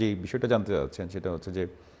 তারা যে বিষয়টা জানতে চাচ্ছেন সেটা হচ্ছে যে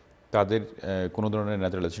তাদের কোনো ধরনের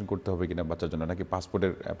ন্যাচারালাইজেশন করতে হবে কিনা বাচ্চার জন্য, নাকি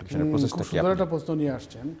পাসপোর্টের অ্যাপ্লিকেশনের প্রসেসটা কি? সুন্দর একটা প্রশ্ন নিয়ে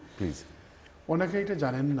আসছেন প্লিজ। অনেকে এটা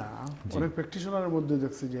জানেন না, অনেক প্র্যাকটিশনারের মধ্যে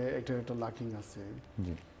দেখছি যে এটা একটা লাকিং আছে।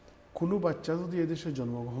 কোনো বাচ্চা যদি এদেশে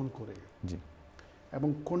জন্মগ্রহণ করে এবং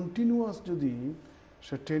কন্টিনিউয়াস যদি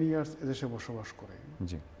সে 10 ইয়ার্স এদেশে বসবাস করে,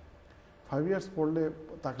 5 ইয়ার্স পড়লে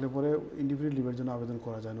থাকলে পরে ইন্ডিভিজুয়াল লিভের জন্য আবেদন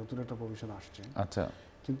করা যায়, নতুন একটা প্রভিশন আসছে। আচ্ছা,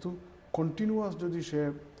 কিন্তু কন্টিনিউয়াস যদি সে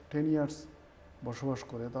 10 ইয়ার্স বসবাস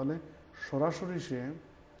করে তাহলে সরাসরি সে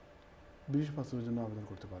ব্রিটিশ পাসপোর্টের জন্য আবেদন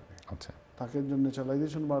করতে পারবে। আচ্ছা, তাকে জন্য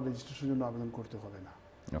ন্যাচারালাইজেশন বা রেজিস্ট্রেশনের জন্য আবেদন করতে হবে না।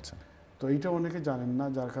 আচ্ছা, তো এইটা অনেকে জানেন না,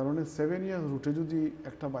 যার কারণে 7 ইয়ার্স রুটে যদি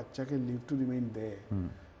একটা বাচ্চাকে লিভ টু রিমেইন দেয়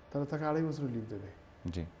তাহলে তাকে 2.5 বছরের লিভ দেবে।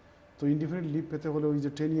 জি। তো ইনডিফিনিট লিভ পেতে হলে ওই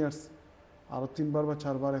যে 10 ইয়ার্স আরও 3 বার বা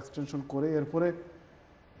 4 বার এক্সটেনশন করে এরপরে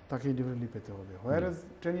তাকে ইনডিফিনিট লিভ পেতে হবে। হোয়ার এজ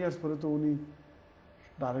 10 ইয়ার্স পরে তো উনি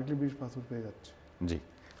ডাইরেক্টলি ব্রিটিশ পাসপোর্ট পেয়ে যাচ্ছে। জি,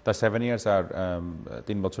 তার 7 ইয়ার্স আর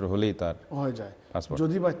 3 বছর হলেই তার হয়ে যায়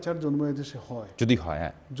যদি বাচ্চার জন্ম এদেশে হয়। যদি হয়,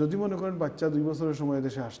 হ্যাঁ, যদি মনে করেন বাচ্চা 2 বছরের সময়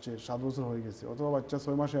এদেশে আসছে, 7 বছর হয়ে গেছে, অথবা বাচ্চা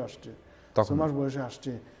 6 মাসে আসছে, 6 মাস বয়সে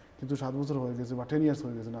আসছে কিন্তু 7 বছর হয়ে গেছে বা 10 ইয়ার্স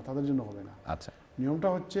হয়ে গেছে, না, তাদের জন্য হবে না। আচ্ছা, নিয়মটা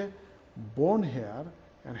হচ্ছে born here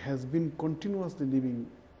and has been continuously living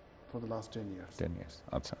for the last 10 years. 10 years,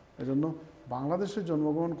 আচ্ছা। এজন্য বাংলাদেশে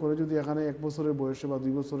জন্মগ্রহণ করে যদি এখানে 1 বছরের বয়সে বা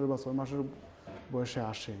 2 বছরের বা 6 মাসের বয়সে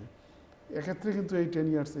আসে, এক্ষেত্রে কিন্তু এই 10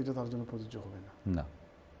 ইয়ার্স এটা তার জন্য প্রযোজ্য হবে না। না,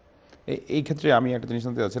 এই ক্ষেত্রে আমি একটা জিনিস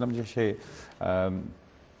জানতে চাচ্ছিলাম যে সে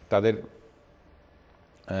তাদের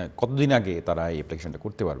কতদিন আগে তারা এই অ্যাপ্লিকেশনটা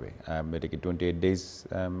করতে পারবে? এটা কি 28 ডেজ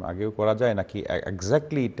আগেও করা যায়, নাকি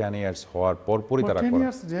এক্স্যাক্টলি 10 ইয়ার্স হওয়ার পরপরই তারা 10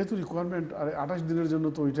 ইয়ার্স যেহেতু রিকোয়ারমেন্ট, আর 28 দিনের জন্য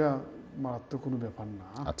তো ওইটা মারাত্মক কোনো ব্যাপার না।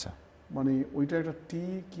 আচ্ছা, মানে ওইটা একটা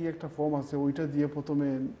কি একটা ফর্ম আছে, ওইটা দিয়ে প্রথমে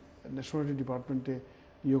ন্যাশনালিটি ডিপার্টমেন্টে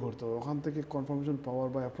করতে হবে, ওখান থেকে কনফার্মেশন পাওয়ার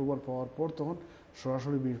বা অ্যাপ্রুভাল পাওয়ার পর তখন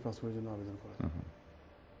সরাসরি ব্রিটিশ পাসপোর্টের জন্য আবেদন করা।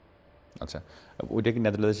 আচ্ছা, ওইটা কি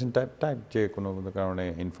ন্যাচারালাইজেশন টাইপ যে কোনো কারণে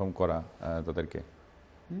ইনফর্ম করা তাদেরকে?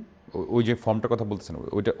 ওই যে ফর্মটার কথা বলতেছেন,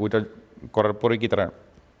 ওইটা করার পরে কি তারা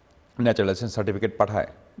ন্যাচারালাইজেশন সার্টিফিকেট পাঠায়?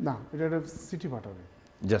 না, এটা একটা সিটি পাঠাবে,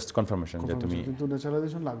 জাস্ট কনফার্মেশন যে তুমি, কিন্তু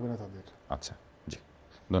ন্যাচারালাইজেশন লাগবে না তাদের। আচ্ছা, জি,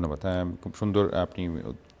 ধন্যবাদ। খুব সুন্দর আপনি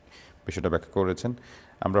বিষয়টা ব্যাখ্যা করেছেন।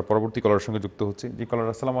 আমরা পরবর্তী কলারের সঙ্গে যুক্ত হচ্ছি। জি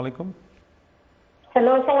কলার, আসসালামু আলাইকুম।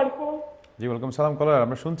 হ্যালো, আসসালামু আলাইকুম। জি, ওয়ালাইকুম সালাম কলার,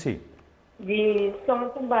 আমরা শুনছি। জি,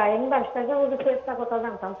 আসসালামু ভাই, আমি বারিস্টারের মধ্যে একটা কথা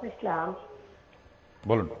জানতাম চাইছিলাম।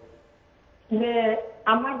 বলুন। যে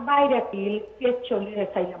আমার বাইরে পিল কেস চলে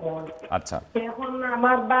চাইলাম। আচ্ছা, এখন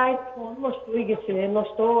আমার বাইর ফোন নষ্ট হয়ে গেছে,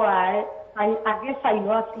 নষ্ট হওয়ায় আগে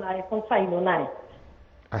চাইলো আসলা, এখন চাইলো নাই।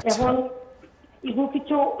 এখন ইগু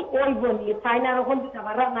কিছু ওই বলি চাইনা এখন দিতে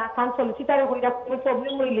পারা না, খান সলিসিটারে হইরা কোনো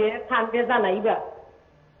প্রবলেম হইলে খানকে জানাইবা।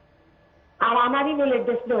 আর আমার ইমেল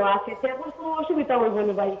অ্যাড্রেস দেওয়া আছে, এখন কোনো অসুবিধা হইব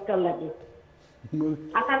না ভাই, ইটার লাগে।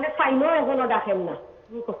 আর খানকে চাইলেও এখনো ডাকেন না।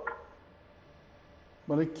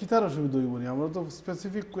 মানে কি তার অসুবিধা হইব না? আমরা তো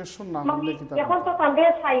স্পেসিফিক কোয়েশ্চন না করলে কি তার? এখন তো খানকে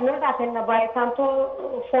চাইলেও ডাকেন না ভাই, খান তো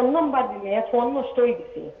ফোন নাম্বার দিলে ফোন নষ্ট হয়ে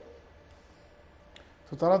গেছে।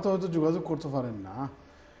 তো তারা তো হয়তো যোগাযোগ করতে পারেন না।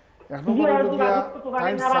 এখন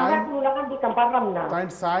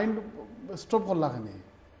সাইন স্টপ করলা কেন?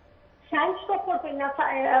 সাইন স্টপ করতে না,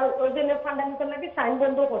 ওই জন্য ফান্ডামেন্টাল লাগে সাইন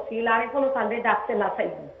বন্ধ করছিল, আর এখনো সানডে ডাকছে না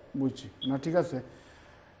চাইবে। বুঝছি না, ঠিক আছে।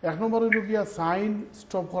 1 নম্বর হইল গিয়া সাইন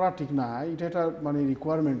স্টপ করা ঠিক না, এটা মানে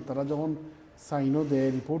রিকোয়ারমেন্ট। তারা যখন সাইনও দেয়,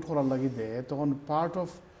 রিপোর্ট করার লাগি দেয়, তখন পার্ট অফ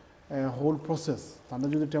হোল প্রসেস। তারা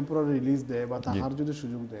যদি টেম্পোরারি রিলিজ দেয় বা তাহার যদি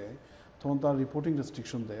সুযোগ দেয়, তখন তার রিপোর্টিং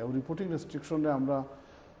রেস্ট্রিকশন দেয়। রিপোর্টিং রেস্ট্রিকশনে আমরা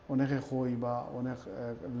অনেকে কই বা অনেক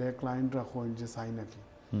ক্লায়েন্টরা কই যে চাই নাকি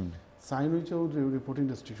সাইন হয়েছে রিপোর্টিং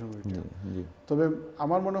রেস্ট্রিকশন হয়েছে। তবে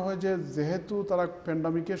আমার মনে হয় যে যেহেতু তারা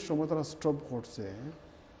প্যান্ডামিকের সময় তারা স্টপ করছে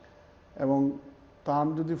এবং তার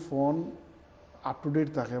যদি ফোন আপ টু ডেট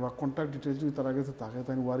থাকে বা কন্ট্যাক্ট ডিটেলস যদি তারা কাছে থাকে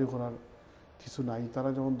তাই ওয়ারি করার কিছু নাই। তারা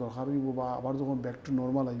যখন দরকার হইব বা আবার যখন ব্যাক টু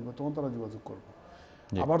নর্মাল আসব তখন তারা যোগাযোগ করব।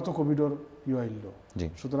 আবার তো কোভিডের আইল,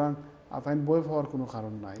 সুতরাং তাই বই পাওয়ার কোনো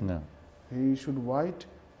কারণ নাই। হি শুড ওয়াইট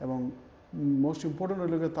এবং মোস্ট ইম্পর্টেন্ট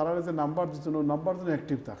হইল তারা যে নাম্বার দিচ্ছেন নাম্বার যেন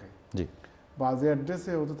অ্যাক্টিভ থাকে বা যে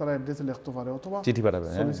অ্যাড্রেসে হয়তো তারা অ্যাড্রেসে লিখতে পারে অথবা চিঠি পাঠাবে,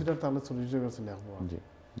 সলিসিটার তাহলে সলিসিটার কাছে লিখবো।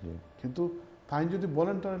 কিন্তু তাই যদি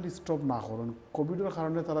ভলেন্টারিলি স্টপ না করেন কোভিডের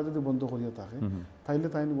কারণে তারা যদি বন্ধ করিয়া থাকে তাইলে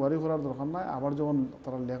তাই ওয়ারি করার দরকার নাই, আবার যখন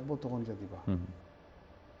তারা লিখবো তখন যা দিবা।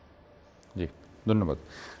 জি ধন্যবাদ।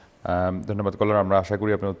 ধন্যবাদ কলার, আমরা আশা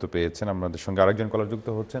করি আপনি উত্তর পেয়েছেন। আমাদের সঙ্গে আরেকজন কলার যুক্ত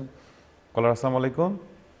হচ্ছেন। কলার আসসালামু আলাইকুম।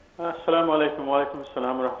 আসসালামু আলাইকুম। ওয়ালাইকুম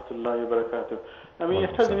আসসালাম ওয়া রাহমাতুল্লাহি ওয়া বারাকাতুহু। আমি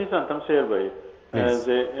একটা জিনিস জানতাম স্যার ভাই,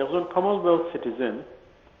 যে একজন Commonwealth citizen,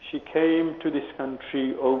 she came to this country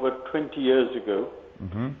over 20 years ago.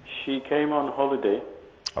 She came on holiday,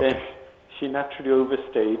 then she naturally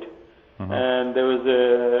overstayed, and there was a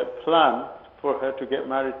plan for her to get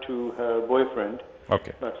married to her boyfriend.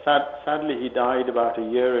 But sadly he died about a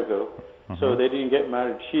year ago, so they didn't get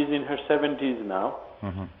married. She's in her 70s now.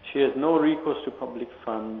 She has no recourse to public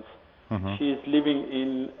funds. She is living in,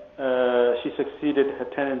 she succeeded her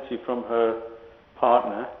tenancy from her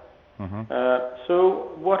partner. So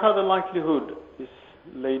what are the likelihood this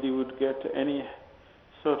lady would get any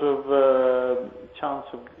sort of chance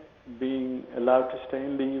of being allowed to stay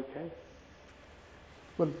in the UK?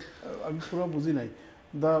 Well, I'm pura buzi nai.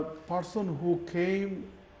 The person who came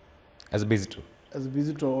as a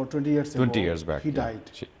visitor or 20 years ago, 20 years back, he died.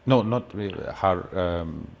 No, not her.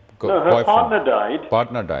 No, her partner died.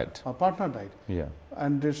 Partner died. Her partner died. Yeah.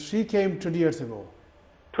 And she came 20 years ago.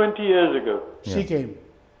 20 years ago. She came.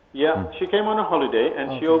 Yeah, she came on a holiday and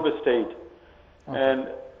she overstayed. And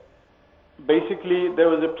basically there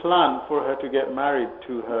was a plan for her to get married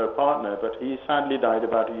to her partner, but he sadly died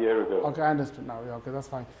about a year ago. Okay, I understand now. Yeah, okay,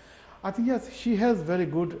 that's fine. I think yes, she has very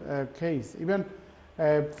good case. Even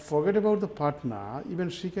forget about the partner, even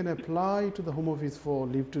she can apply to the Home Office for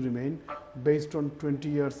leave to remain based on 20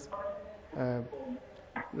 years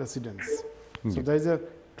residence. So there is a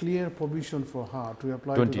clear provision for her to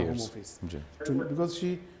apply to the Home Office. Because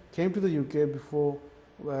she came to the UK before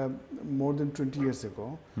more than 20 years ago.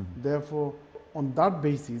 Therefore, on that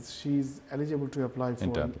basis, she is eligible to apply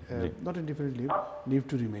for not indefinite leave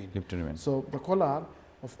to remain. So the caller,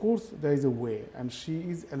 of course, there is a way, and she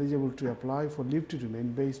is eligible to apply for leave to remain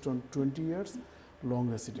based on 20 years long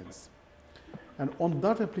residence. And on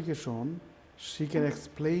that application, she can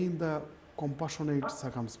explain the compassionate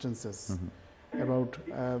circumstances about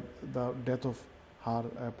the death of her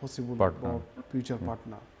possible or future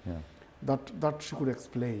partner. That she could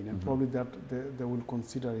explain, and probably that they will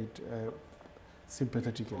consider it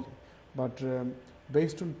sympathetically. But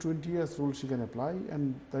based on 20 years rule, she can apply, and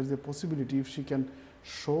there is a possibility if she can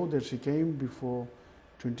show that she came before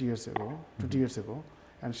 20 years ago,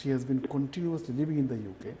 and she has been continuously living in the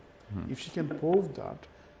UK. If she can prove that,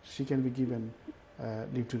 she can be given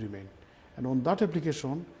leave to remain. And on that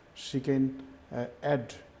application, she can add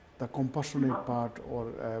the compassionate part or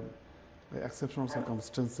exceptional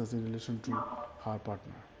circumstances in relation to her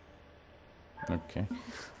partner. Okay.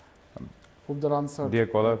 Hope that answered. Dear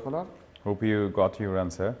caller, hope you got your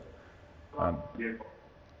answer.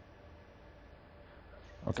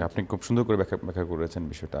 ওকে, আপনি খুব সুন্দর করে ব্যাখ্যা করেছেন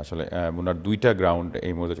বিষয়টা। আসলে ওনার দুইটা ground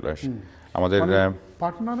এই মুহূর্তে চলে আসে আমাদের।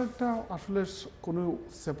 পার্টনারটা আসলে কোনো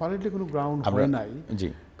সেপারেটলি কোনো গ্রাউন্ড হয় নাই,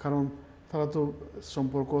 কারণ তারা তো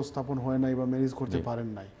সম্পর্ক স্থাপন হয় নাই বা ম্যারেজ করতে পারেন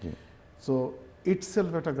নাই। সো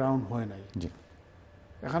ইটসেলফ একটা গ্রাউন্ড হয় নাই।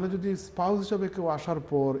 এখানে যদি স্পাউস হিসাবে কেউ আসার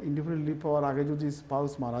পর ইন্ডিপেন্ডেন্ট লিভ পাওয়ার আগে যদি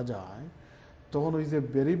স্পাউস মারা যায়, তখন ওই যে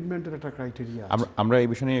বেরিভমেন্টের একটা ক্রাইটেরিয়া। আমরা এই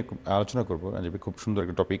বিষয় নিয়ে আলোচনা করবো, খুব সুন্দর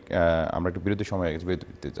একটা টপিক। আমরা একটু বিরতির সময় হয়ে গেছে,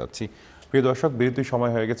 বিরতিতে যাচ্ছি। প্রিয় দর্শক, বিরতির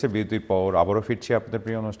সময় হয়ে গেছে। বিরতির পর আবারও ফিরছি আপনাদের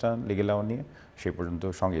প্রিয় অনুষ্ঠান লিগ্যাল আওয়ার নিয়ে। সেই পর্যন্ত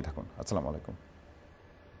সঙ্গেই থাকুন। আসসালামু আলাইকুম।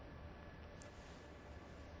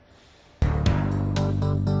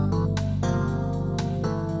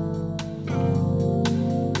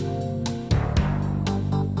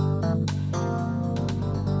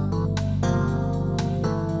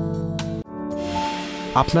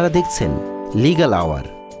 আপনারা দেখছেন লিগ্যাল আওয়ার।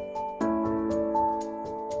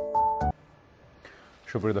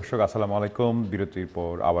 সুপ্রিয় দর্শক, আসসালামু আলাইকুম। বিরতির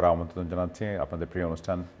পর আবার আমন্ত্রণ জানাচ্ছি আপনাদের প্রিয়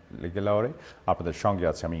অনুষ্ঠান লিগ্যাল আওয়ারে। আপনাদের সঙ্গে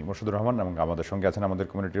আছে আমি মোর্শেদুর রহমান, এবং আমাদের সঙ্গে আছেন আমাদের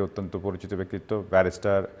কমিউনিটির অত্যন্ত পরিচিত ব্যক্তিত্ব,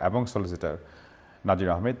 ব্যারিস্টার এবং সলিসিটার নাজির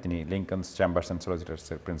আহমেদ, তিনি লিঙ্কনস চেম্বার্স অ্যান্ড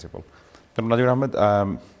সলিসিটার্সের প্রিন্সিপাল। তো নাজির আহমেদ,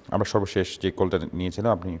 আমরা সর্বশেষ যে কলটা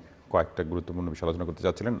নিয়েছিলাম, আপনি কয়েকটা গুরুত্বপূর্ণ বিষয় আলোচনা করতে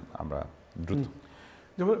চাচ্ছিলেন, আমরা দ্রুত।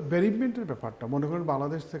 যেমন বেরিভমেন্টের ব্যাপারটা, মনে করেন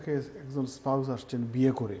বাংলাদেশ থেকে একজন স্পাউস আসছেন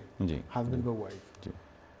বিয়ে করে, হাজব্যান্ড বা ওয়াইফ,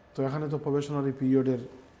 তো এখানে তো প্রবেশনারি পিরিয়ডের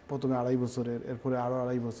প্রথমে 2.5 বছরের, এরপরে আরও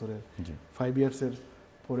 2.5 বছরের, 5 ইয়ার্সের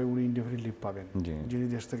পরে উনি ইনডেফিনিট লিভ পাবেন যিনি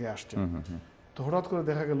দেশ থেকে আসছেন। তো হঠাৎ করে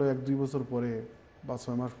দেখা গেল 1-2 বছর পরে বা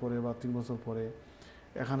 6 মাস পরে বা 3 বছর পরে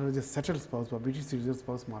এখানের যে সেটেল স্পাউস বা ব্রিটিশ সিটিজেন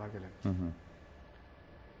স্পাউস মারা গেলেন,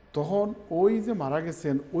 তখন ওই যে মারা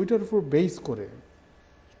গেছেন ওইটার উপর বেস করে,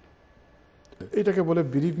 এটাকে বলে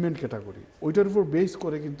বেরিভমেন্ট ক্যাটাগরি, ওইটার উপর বেস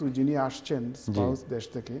করে কিন্তু যিনি আসছেন স্পাউস দেশ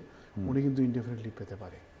থেকে, উনি কিন্তু ইনডেফিনিট লিভ পেতে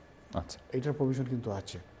পারে। আচ্ছা, এইটার প্রভিশন কিন্তু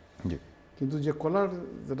আছে। কিন্তু যে কলার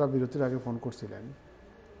যেটা বিরতির আগে ফোন করছিলেন,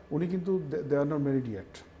 উনি কিন্তু দে আর নট ম্যারিড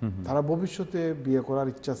ইয়েট, তারা ভবিষ্যতে বিয়ে করার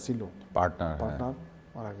ইচ্ছা ছিল, পার্টনার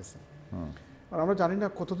মারা গেছে। আর আমরা জানি না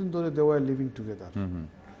কতদিন ধরে দে ওয়ার লিভিং টুগেদার।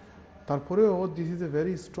 তারপরেও this is a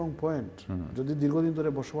very strong point, যদি দীর্ঘদিন ধরে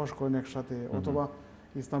বসবাস করেন একসাথে, অথবা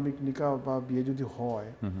ইসলামিক নিকা বা বিয়ে যদি হয়,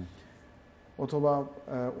 অথবা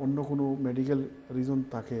অন্য কোনো মেডিকেল রিজন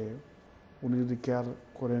থাকে, উনি যদি কেয়ার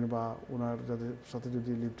করেন বা ওনার যাদের সাথে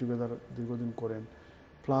যদি লিভ টুগেদার দীর্ঘদিন করেন,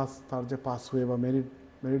 প্লাস তার যে পাস হয়ে বা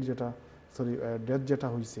মেরিট যেটা ডেথ যেটা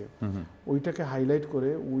হয়েছে, ওইটাকে হাইলাইট করে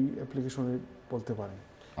ওই অ্যাপ্লিকেশনে বলতে পারেন।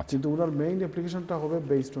 কিন্তু ওনার মেইন অ্যাপ্লিকেশনটা হবে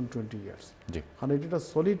বেসড অন 20 ইয়ার্স, কারণ এটা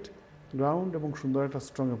সলিড গ্রাউন্ড এবং সুন্দর একটা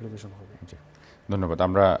স্ট্রং অ্যাপ্লিকেশন হবে। ধন্যবাদ।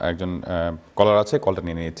 আমরা একজন কলার আছে, কলটা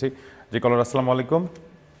নিয়ে নিয়েছি। জি কলার, আসসালামু আলাইকুম।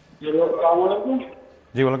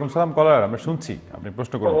 জি ওয়ালাইকুম সালাম। কলার, আমরা শুনছি, আপনি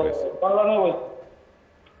প্রশ্ন করুন প্লিজ।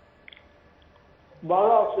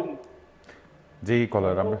 জি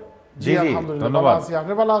কলার, আমরা জি জি ধন্যবাদ।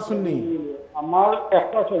 আপনি ভালো আছেন? আমার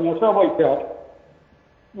একটা সমস্যা হইছে,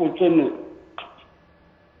 বুঝছেন?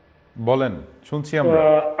 বলেন, শুনছি আমরা।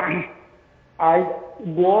 আই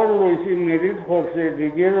বোর রয়েছি, মেরিট করছে,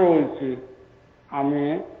 ডিগ্রি রয়েছে আমি,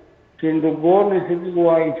 কিন্তু বোর নিচে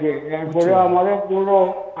গুয়াইছে, এরপরে আমাদের কোনো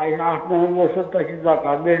 8-9 বছর থাকি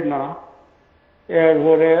জায়গা দেয় না,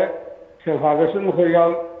 এরপরে সেপারেশন হইয়া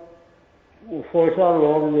পয়সা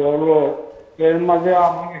লোক এর মাঝে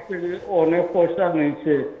আমার অনেক পয়সা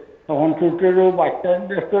নিচ্ছে, তখন ছুটিরও বাচ্চা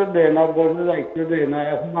দেখতে দেয় না, বসে দায়িত্ব দেয় না,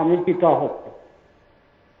 এখন আমি কিতা হতো?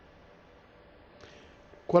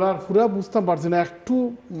 কলার পুরা বুঝতে পারছি না, একটু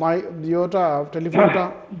টেলিফোনটা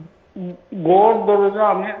গোর দরজা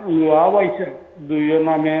আমি লোয়া পাইছে দুইজন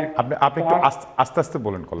নামে। আপনি একটু আস্তে আস্তে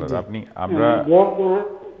বলেন কলার। আপনি আমরা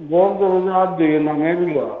গোর দরজা দুইজন নামে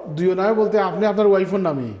লোয়া। দুইজন নামে বলতে আপনি আপনার ওয়াইফের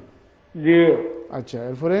নামে? জি। আচ্ছা,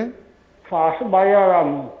 এরপরে ফার্স্ট ভাই আর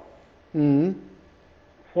আমি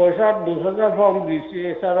পয়সা 2000 ফর্ম দিচ্ছি,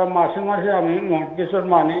 এছাড়া মাসে মাসে আমি মর্টগেজের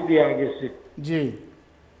মানি দিয়া গেছি। জি।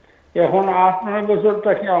 এখন 8-9 বছর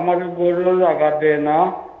থেকে আমার গোড়ের জায়গা দেয় না,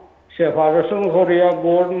 সেপারেশন করিয়া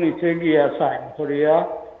গোড় নিচে গিয়া সাইন করিয়া,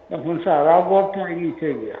 এখন সারা গোড় ঠাই নিচে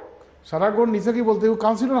গিয়া। সারা গোড় নিচে কি বলতে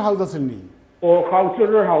কাউন্সিলর হাউস আছে নি? ও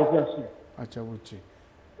কাউন্সিলর হাউস আছে। আচ্ছা, বুঝছি।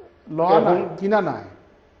 কিনা নাই?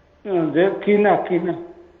 যে কিনা কিনা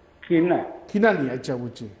কিনা কিনা নি। আচ্ছা,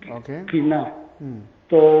 বুঝছি। ওকে, কিনা।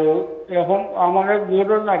 তো এখন আমার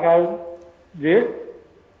গোড়ের জায়গা যে,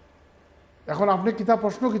 এখন আপনি কিতা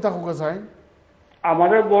প্রশ্ন কিতা হোকা চাই?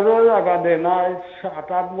 আমাদের বড় জায়গা দেয় না,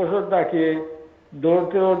 7-8 বছর থাকি,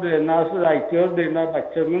 দৌড়তেও দেয় না, রাইতেও দেয় না,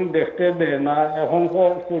 বাচ্চাগুলো দেখতে দেয় না, এখন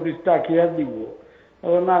পুলিশ তাকিয়া দিব।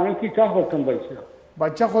 এখন আমি কিতা করতাম?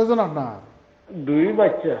 বাচ্চা কয়জন আপনার? 2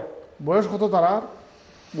 বাচ্চা। বয়স কত তারা?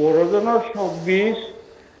 বড় জনের 24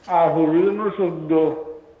 আর হরিজনের 14।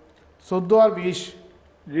 14 আর 20?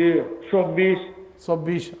 জি,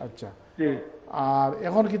 24। আচ্ছা। জি। আর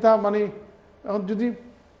এখন কিতা মানে, এখন যদি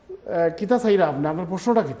কিতা চাইরা আপনি, আপনার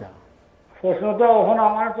প্রশ্নটা কিতা? প্রশ্নটা এখন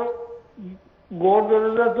আমার তো গোড়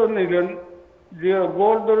দরজা তো নিলেন, যে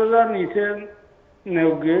গোড় দরজা নিচে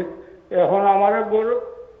নেওগে, এখন আমার গোড়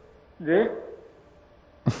যে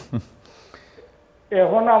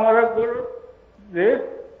এখন আমার গোড় যে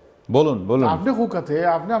বলুন আপনি হুকাতে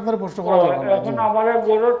আপনি আপনার প্রশ্ন করা। এখন আমার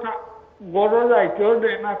গোড় যাইতেও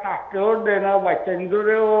দেয় না, থাকতেও দেয় না, বাচ্চা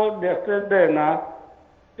ধরেও দেখতে দেয় না,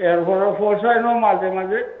 এরপরে পয়সা মাঝে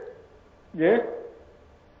মাঝে যে।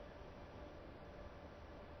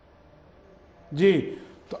 জি,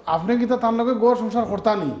 তো আপনি কি তার লগে গোড় সংসার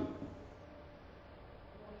করতানি?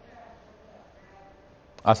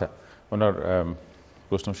 আচ্ছা, ওনার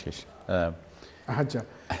প্রশ্ন শেষ। আচ্ছা,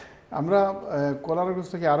 আমরা কলার কাছ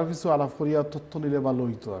থেকে আরো কিছু আলাপ করিয়া তথ্য নিলে ভালো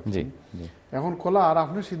হইতো। এখন কলা আর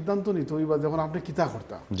আপনি সিদ্ধান্ত নিতে হইবা যখন আপনি কিতা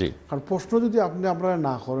করতা। কারণ প্রশ্ন যদি আপনি আপনারা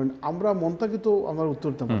না করেন, আমরা মন থেকে তো আমার উত্তর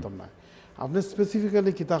দিতে পারতাম না। আপনি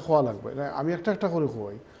স্পেসিফিক্যালি কিতা খোয়া লাগবে। আমি একটা করে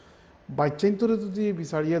খোয়াই, বাচ্চাইন্তরে যদি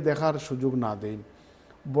বিচারিয়ে দেখার সুযোগ না দেন,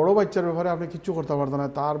 বড় বাচ্চার ব্যাপারে আপনি কিচ্ছু করতে পারতেন না,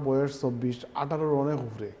 তার বয়স 24-18 অনেক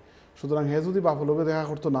উপরে, সুতরাং হে যদি বাপলোকে দেখা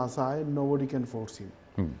করতে না চায়, নোবডি ক্যান ফোর্স হিম।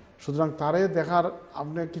 সুতরাং তারে দেখার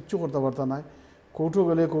আপনি কিচ্ছু করতে পারতেন না, কোর্টও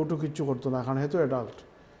গেলে কোর্টও কিচ্ছু করতো না, কারণ হে তো adult.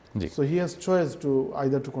 So he has choice two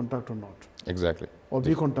either to contact or not, exactly, or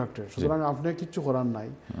B contacted. সুতরাং আপনি কিচ্ছু করার নাই।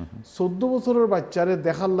 14 বছরের বাচ্চারে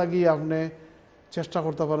দেখার লাগি আপনি চেষ্টা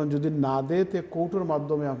করতে পারেন, যদি না দেয় তে কোর্টের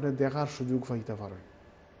মাধ্যমে আপনি দেখার সুযোগ পাইতে পারেন।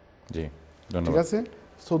 জি, ঠিক আছে।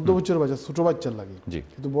 14 বছরের বাচ্চা, ছোট বাচ্চার লাগে,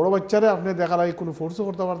 কিন্তু বড় বাচ্চারে আপনি দেখার লাগে কোনো ফোর্সও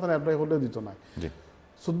করতে পারতেন, অ্যাপ্লাই করলেও দিত না।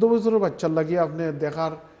 14 বছরের বাচ্চার লাগে আপনি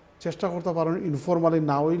দেখার চেষ্টা করতে পারেন, ইনফরমালি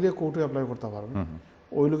না হইলে কোর্টে অ্যাপ্লাই করতে পারেন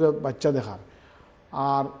ওই লোকে বাচ্চা দেখার।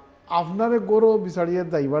 আর আপনারে গড়ও বিচারিয়ে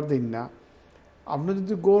দায়বার দিন না, আপনি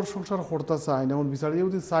যদি গড় সংসার করতে চান, এমন বিচারিয়ে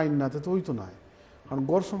যদি চাইন না, তো ওই তো নয়। কারণ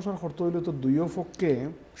গড় সংসার করতে হইলে তো দুইও পক্ষে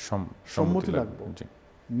সম্মতি লাগবে।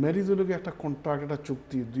 ম্যারিজ হইলে একটা কন্ট্রাক্ট, একটা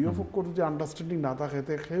চুক্তি, দুইও পক্ষ যদি আন্ডারস্ট্যান্ডিং না থাকে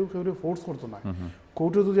কেউ ফোর্স করতো না।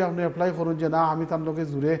 কোর্টে যদি আপনি অ্যাপ্লাই করেন যে না আমি তার লোকে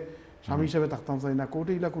জুড়ে স্বামী হিসাবে থাকতাম চাই না,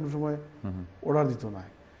 কোর্টে এগুলা কোনো সময় অর্ডার দিত না।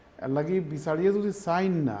 এর লাগে বিচারিয়ে যদি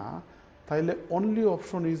চাইন না, তাইলে only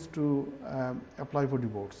option is to apply for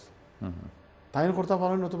divorce. তাই করতে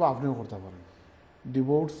পারেন, অথবা আপনিও করতে পারেন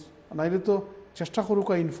ডিভোর্স। নাইলে তো চেষ্টা করুক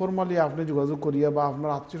ইনফরমালি আপনি যোগাযোগ করিয়া বা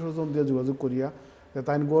আপনার আত্মীয় স্বজন দিয়ে যোগাযোগ করিয়া যে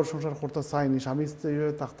তাই গড় সংসার করতে চাইনি, স্বামী স্ত্রী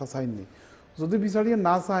হিসেবে থাকতে চাইনি। যদি বিচারিয়ে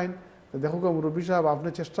না চাইন, দেখো মুরব্বী সাহেব, আপনি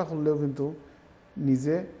চেষ্টা করলেও কিন্তু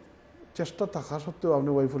নিজে চেষ্টা থাকা সত্ত্বেও আপনি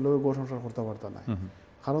ওয়াইফের লোক গড় সংসার করতে পারতেন না,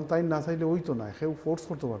 কারণ তাই না চাইলে ওই তো না, কেউ ফোর্স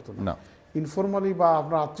করতে পারতো না। ইনফরমালি বা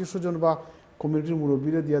আপনার আত্মীয় স্বজন বা কমিউনিটির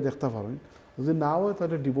মুরব্বীরা দিয়ে দেখতে পারেন। যদি না হয়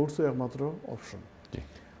তাহলে ডিভোর্সও একমাত্র অপশন।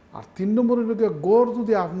 আর 3 নম্বরের লোকে গড়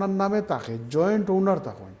যদি আপনার নামে থাকে, জয়েন্ট ওনার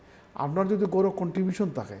থাকেন, আপনার যদি গড় কন্ট্রিবিউশন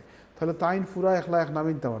থাকে, তাহলে তাই পুরা একলা এক নামে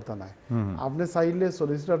নিতে পারতেন না। আপনি চাইলে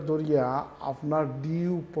সলিসিটার দরিয়া আপনার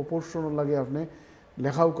ডিউ প্রপোর্শন লাগে আপনি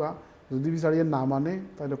লেখাউকা, যদি বিচারিয়ে না মানে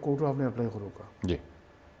তাহলে কোর্টও আপনি অ্যাপ্লাই করুকা।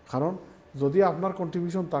 কারণ যদি আপনার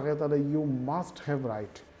কন্ট্রিবিউশন থাকে তাহলে ইউ মাস্ট হ্যাভ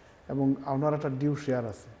রাইট, এবং আপনার একটা ডিউ শেয়ার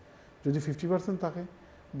আছে। যদি 50% থাকে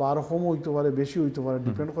বা আরও কম হইতে পারে, বেশি হইতে পারে,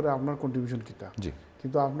 ডিপেন্ড করে আপনার কন্ট্রিবিউশন কীটা।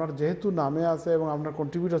 কিন্তু আপনার যেহেতু নামে আছে এবং আপনার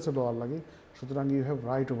কন্ট্রিবিউট আছে দেওয়ার লাগে, সুতরাং you have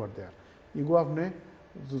right over there. Ego আপনি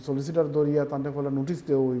সলিসিটার দরিয়া তান্তে ফলে নোটিস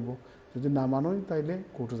দেওয়া হইব, যদি না মানই তাইলে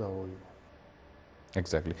কোর্টে যাওয়া হইব।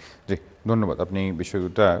 এক্স্যাক্টলি। জি, ধন্যবাদ, আপনি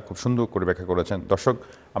বিষয়টা খুব সুন্দর করে ব্যাখ্যা করেছেন। দর্শক,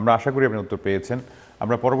 আমরা আশা করি আপনি উত্তর পেয়েছেন।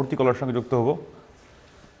 আমরা পরবর্তী কলার সঙ্গে যুক্ত হব।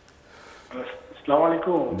 আসসালামু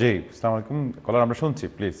আলাইকুম। জি, আসসালামু আলাইকুম। কলার আমরা শুনছি,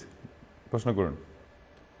 প্লিজ প্রশ্ন করুন।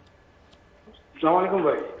 আসসালামু আলাইকুম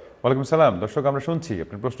ভাই। ওয়ালাইকুম সালাম। দর্শক, আমরা শুনছি,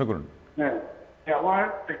 আপনি প্রশ্ন করুন। হ্যাঁ, আমার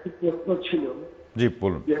একটি প্রশ্ন ছিল। জি,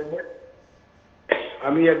 বলুন।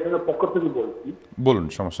 আমি একজনের পক্ষ থেকে বলছি। বলুন,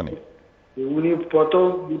 সমস্যা নেই। উনি প্রথম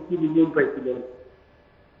রিনিউ পাইছিলেন,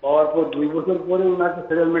 পাওয়ার পর 2 বছর পরে ওনাকে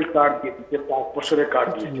সেটেলমেন্ট কার্ড দিয়ে দিচ্ছে, 5 বছরের কার্ড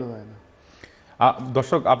দিয়ে।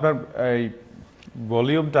 দর্শক, আপনার এই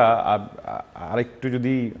ভলিউমটা আরেকটু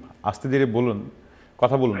যদি আস্তে ধীরে বলুন,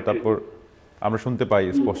 কথা বলুন, তারপর আমরা শুনতে পাই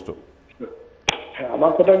স্পষ্ট।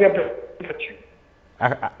 আমার কথা কি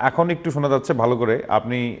এখন একটু শোনা যাচ্ছে ভালো করে,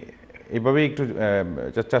 আপনি এভাবেই একটু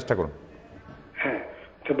চেষ্টা করুন। হ্যাঁ,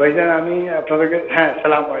 তো ভাইজান আমি আপনাদেরকে, হ্যাঁ,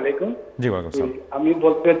 আসসালামু আলাইকুম। জি, ওয়ালাইকুম আসসালাম। আমি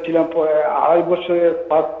বলতে চাচ্ছিলাম 2.5 বছরের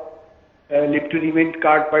first leave to remain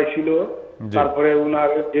card পাইছিল, তারপরে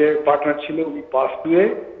ওনার যে পার্টনার ছিল উনি পাস টুয়ে,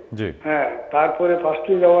 হ্যাঁ, তারপরে ফার্স্ট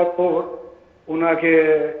টুয়ে যাওয়ার পর ওনাকে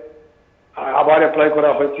আবার অ্যাপ্লাই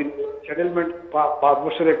করা হয়েছিল, সেটেলমেন্ট 5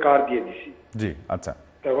 বছরের কার্ড দিয়ে দিছি। জি, আচ্ছা।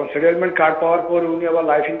 তখন সেটেলমেন্ট কার্ড পাওয়ার পর উনি আবার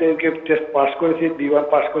লাইফ ইন্টারভিউ টেস্ট পাস করেছে, B1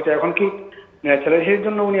 পাস করেছে। এখন কি ন্যাচারালাইজেশনের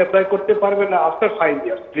জন্য উনি অ্যাপ্লাই করতে পারবেন না after 5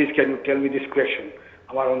 years? Please can you tell me this question.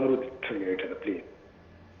 আমার অনুরোধ এটা প্লিজ।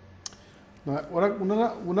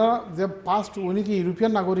 ওনারা যে পাস্ট, উনি কি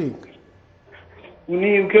ইউরোপিয়ান নাগরিক? উনি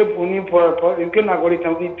ইউকে নাগরিক,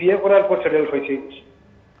 উনি বিয়ে করার পর সেটেল হয়েছে।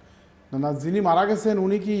 না, যিনি মারা গেছেন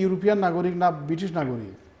উনি কি ইউরোপিয়ান নাগরিক না ব্রিটিশ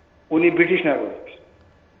নাগরিক? উনি ব্রিটিশ নাগরিক।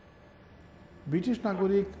 ব্রিটিশ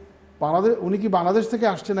নাগরিক। বাংলাদেশ, উনি কি বাংলাদেশ থেকে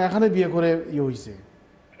আসছে না এখানে বিয়ে করে হয়েছে?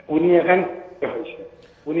 উনি এখানে হয়েছে,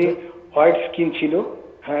 উনি হোয়াইট স্কিন ছিল।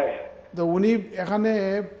 হ্যাঁ, তো উনি এখানে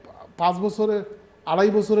 5 বছরের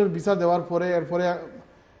 2.5 বছরের ভিসা দেওয়ার পরে এরপরে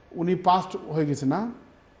উনি পাস্ট হয়ে গেছে না?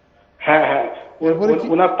 হ্যাঁ হ্যাঁ,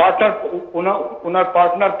 ওনার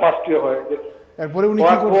পার্টনার পাস্ট হয়ে গেছে। এরপরে উনি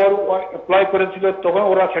কি অ্যাপ্লাই করেছিল, তখন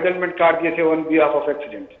ওরা সেটেলমেন্ট কার্ড দিয়েছে অন বিহাফ অফ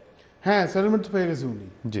অ্যাক্সিডেন্ট। হ্যাঁ, সেটেলমেন্ট পেয়ে গেছে উনি।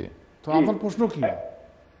 জি। তো আমার প্রশ্ন কি?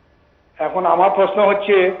 এখন আমার প্রশ্ন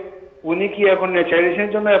হচ্ছে উনি কি এখন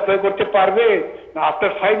ন্যাচারাইজেশনের জন্য অ্যাপ্লাই করতে পারবে না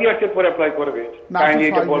আফটার 5 ইয়ার্স এর পরে অ্যাপ্লাই করবে? না,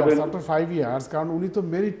 আফটার 5 ইয়ার্স, কারণ উনি তো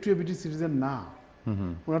মেরিট টু ব্রিটিশ সিটিজেন না,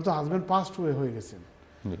 ওনার তো হাজবেন্ড পাস্ট ওয়ে হয়ে গেছেন।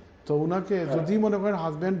 তো ওনাকে যদি মনে করেন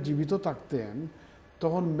হাজবেন্ড জীবিত থাকতেন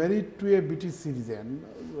তখন মেরিট টু এ ব্রিটিশ সিটিজেন,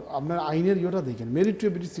 আপনার আইনের ইয়েটা দেখেন, মেরিট টু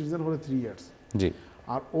এ ব্রিটিশ সিটিজেন হলে 3 ইয়ার্স,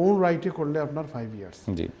 আর ওন রাইটে করলে আপনার 5 ইয়ার্স।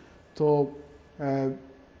 তো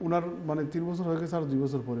ওনার মানে 3 বছর হয়ে গেছে, আর 2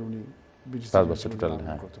 বছর পরে উনি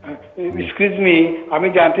এক্সকিউজ মি, আমি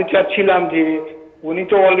জানতে চাচ্ছিলাম যে উনি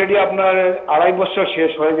তো অলরেডি আপনার 2.5 বছর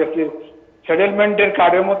শেষ হয়ে গেছে, সেটেলমেন্টের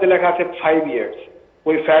কার্ডের মধ্যে লেখা আছে 5 ইয়ার্স।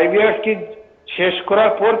 ওই 5 ইয়ার্স কি শেষ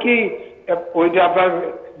করার পর কি ওই যে আপনার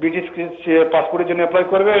ব্রিটিশ পাসপোর্টের জন্য অ্যাপ্লাই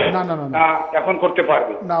করবে? না, এখন করতে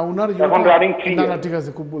পারবে না, ওনার এখন রানিং 3 না। ঠিক আছে,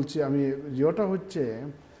 খুব বলছি আমি, যেটা হচ্ছে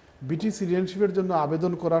ব্রিটিশ সিটিজেনশিপের জন্য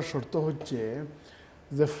আবেদন করার শর্ত হচ্ছে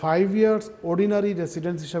যে 5 ইয়ার্স অর্ডিনারি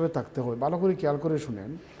রেসিডেন্ট হিসাবে থাকতে হবে। ভালো করে খেয়াল করে শুনেন,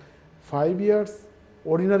 5 ইয়ার্স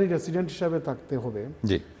অর্ডিনারি রেসিডেন্ট হিসাবে থাকতে হবে।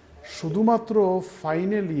 শুধুমাত্র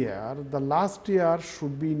final year, the last year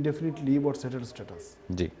should be indefinite leave or settle status.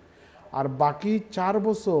 আর বাকি 4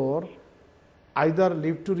 বছর either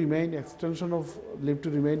leave to remain, extension of leave to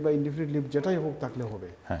remain বা ইনডেফিনিট লিভ যেটাই হোক থাকলে হবে।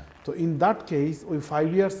 তো ইন দ্যাট কেস ওই 5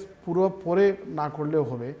 ইয়ার্স পুরো পরে না করলেও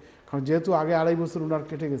হবে, কারণ যেহেতু আগে 2.5 বছর ওনার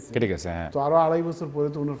কেটে গেছে, তো আরো 2.5 বছর পরে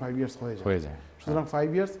তো ওনার 5 ইয়ার্স হয়ে যায়। সুতরাং 5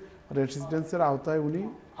 ইয়ার্স রেসিডেন্সের আওতায় উনি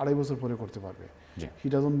 2.5 বছর পরে করতে পারবে। He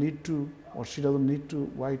doesn't need to or she doesn't need to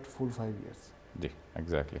white full 5 years. G,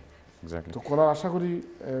 exactly. তো করার আশা করি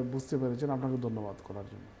বুঝতে পেরেছেন। আপনাকে ধন্যবাদ করার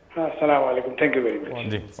জন্য। আসসালামু আলাইকুম, থ্যাংক ইউ ভেরি মাচ।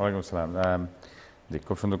 জি, ওয়ালাইকুম আসসালাম। জি,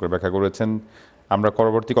 খুব সুন্দর করে ব্যাখ্যা করেছেন। আমরা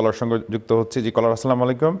পরবর্তী কলার সঙ্গে যুক্ত হচ্ছি। জি, কলার, আসসালামু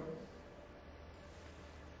আলাইকুম।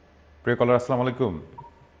 প্রিয় কলার, আসসালামু আলাইকুম।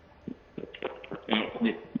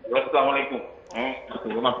 জি, আসসালামু আলাইকুম।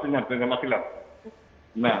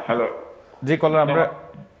 না, হ্যালো। জি কলার,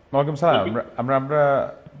 ওয়ালাইকুম সালাম। আমরা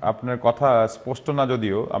আপনার কথা স্পষ্ট না,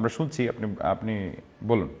 যদিও আমরা শুনছি, আপনি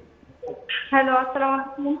বলুন। হ্যালো, আসসালামু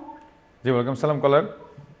আলাইকুম। জি, ওয়ালাইকুম সালাম কলার।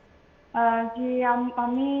 জি,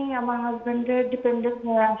 আমি আমার হাজবেন্ডের ডিপেন্ডেন্ট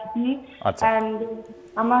হয়ে আসছি। আচ্ছা। এন্ড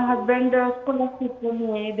আমার হাজবেন্ড স্কলারশিপ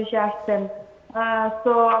নিয়ে দেশে আসছেন।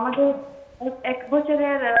 তো আমাদের 1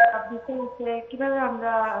 বছরের ভিসা আছে, কিভাবে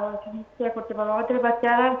আমরা স্টে করতে পারবো? আমাদের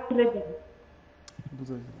বাচ্চারা স্কুলে যাবে।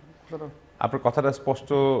 আপনার কথাটা স্পষ্ট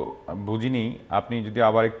বুঝিনি, আপনি যদি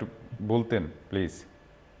আবার একটু বলতেন প্লিজ।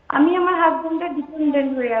 আমি আমার হাজবেন্ডের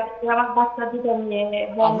ডিপেন্ডেন্ট হয়ে আসছি, আমার বাচ্চা দুটো নিয়ে।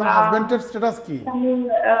 আপনার হাজবেন্ডের স্ট্যাটাস কি? আমি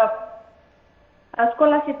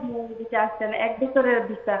স্কলারশিপ নিয়ে দিতে আসছেন, 1 বছরের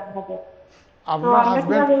ভিসা হবে।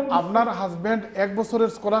 আপনার হাজবেন্ড 1 বছরের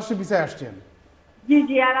স্কলারশিপ ভিসায় আসছেন? জি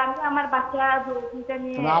জি, আর আমি আমার বাচ্চা দুটো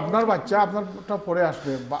নিয়ে। আপনার বাচ্চা আপনারটা পরে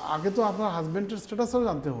আসবে, আগে তো আপনার হাজবেন্ডের স্ট্যাটাসও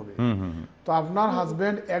জানতে হবে। তো আপনার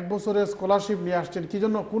হাজবেন্ড 1 বছরের স্কলারশিপ নিয়ে আসছেন কি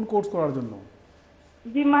জন্য? কোন কোর্স করার জন্য?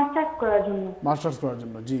 জি, মাস্টার্স করার জন্য। মাস্টার্স করার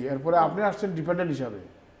জন্য, জি। এরপরে আপনি আসছেন ডিপেন্ডেন্ট হিসাবে?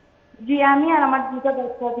 জি, আমি আর আমার দুটো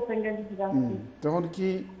বাচ্চা ডিপেন্ডেন্ট হিসাবে আসছি। তখন কি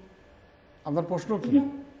আপনার প্রশ্ন কি?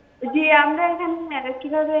 জি, আমরা এখানে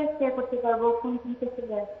কিভাবে স্টে করতে পারবো, কোন কোন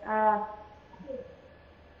ক্ষেত্রে?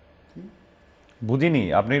 বুঝিনি,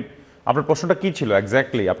 আপনার প্রশ্নটা কি ছিল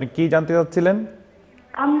এক্স্যাক্টলি? আপনি কি জানতে চাচ্ছিলেন?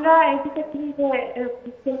 আমরা এদিকে কিভাবে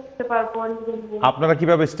স্টে করতে পারবো? আপনারা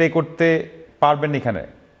কিভাবে স্টে করতে পারবেন এখানে?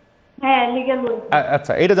 হ্যাঁ, লিগ্যাল ওয়ে।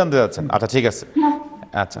 আচ্ছা, এটা জানতে চাচ্ছেন। আচ্ছা, ঠিক আছে।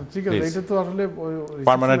 আচ্ছা, ঠিক আছে। এটা তো আসলে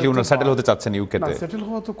পার্মানেন্টলি উনি সেটেল হতে চাচ্ছেন ইউকেতে। সেটেল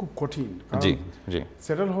হওয়া তো খুব কঠিন। জি জি।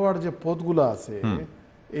 সেটেল হওয়ার যে পথগুলো আছে,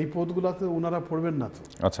 এই পথগুলোতে ওনারা পড়বেন না তো।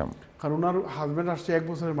 আচ্ছা। কারণ ওনার হাজবেন্ড আসছে 1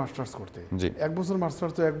 বছরের মাস্টার্স করতে। 1 বছর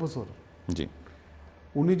মাস্টার্স তো 1 বছর। জি।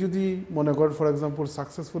 উনি যদি মনে করেন ফর এক্সাম্পল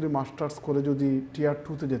সাকসেসফুলি মাস্টার্স করে যদি টিয়ার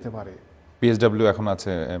 2 তে যেতে পারে, পিএসডব্লিউ এখন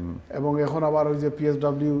আছে, এবং এখন আবার ওই যে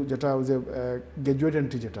পিএসডব্লিউ যেটা ওই যে গ্র্যাজুয়েট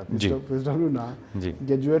এন্ট্রি যেটা, পিএসডব্লিউ না,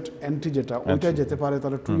 গ্র্যাজুয়েট এন্ট্রি যেটা, ওইটা যেতে পারে,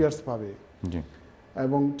 তাহলে 2 ইয়ার্স পাবে।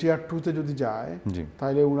 এবং টিয়ার 2 তে যদি যায়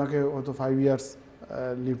তাহলে ওনাকে হয়তো 5 ইয়ার্স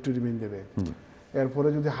লিভ টু রিমেইন দেবে। এরপরে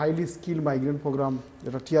যদি হাইলি স্কিল মাইগ্রেন্ট প্রোগ্রাম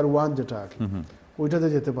যেটা টিয়ার 1 যেটা ওইটাতে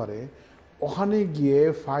যেতে পারে, ওখানে গিয়ে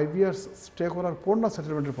 5 ইয়ার্স স্টে করার পর না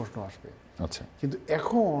সেটেলমেন্টের প্রশ্ন আসবে। আচ্ছা। কিন্তু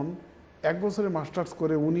এখন 1 বছরের মাস্টার্স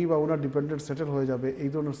করে উনি বা ওনার ডিপেন্ডেন্ট সেটেল হয়ে যাবে, এই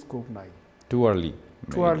ধরনের স্কোপ নাই। টু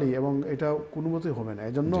আর্লি, এবং এটা কোনো মতেই হবে না।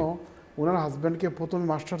 এজন্য ওনার হাজব্যান্ডকে প্রথমে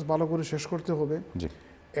মাস্টার্স ভালো করে শেষ করতে হবে,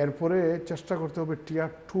 এরপরে চেষ্টা করতে হবে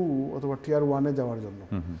টিয়ার 2 অথবা টিয়ার 1-এ যাওয়ার জন্য।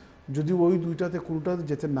 যদি ওই দুইটাতে কোনোটাতে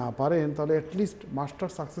যেতে না পারেন, তাহলে অ্যাটলিস্ট মাস্টার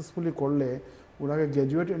সাকসেসফুলি করলে ওনাকে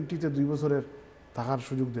গ্র্যাজুয়েট এন্ট্রিতে 2 বছরের থাকার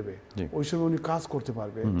সুযোগ দেবে। ওই সময় উনি কাজ করতে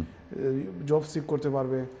পারবে, জব সিক করতে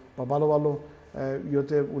পারবে, বা ভালো ভালো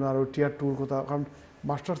ইয়েতে ওনার ওই টিয়ার 2-র কথা। কারণ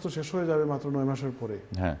মাস্টার্স তো শেষ হয়ে যাবে মাত্র 9 মাসের পরে।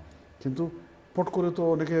 কিন্তু পট করে তো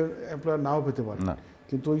অনেকে এমপ্লয়ার নাও পেতে পারে।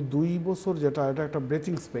 কিন্তু ওই 2 বছর যেটা এটা একটা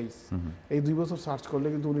ব্রেথিং স্পেস, এই 2 বছর সার্চ করলে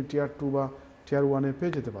কিন্তু উনি টিয়ার 2 বা টিয়ার 1-এ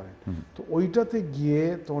পেয়ে যেতে পারেন। তো ওইটাতে গিয়ে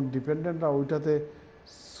তখন ডিপেন্ডেন্টরা ওইটাতে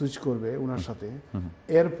সুইচ করবে ওনার সাথে,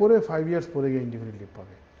 এরপরে 5 ইয়ার্স পরে গিয়ে ইন্ডিপেন্ডেন্ট লিভ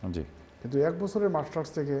পাবে। কিন্তু 1 বছরের মাস্টার্স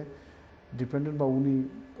থেকে ডিপেন্ডেন্ট বা উনি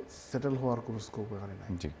সেটেল হওয়ার কোনো স্কোপ এখানে নাই।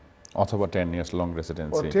 অথবা 10 ইয়ার্স লং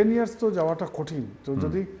রেসিডেন্সি। 10 ইয়ার্স তো যাওয়াটা কঠিন। তো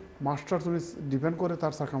যদি মাস্টার্স উনি ডিপেন্ড করে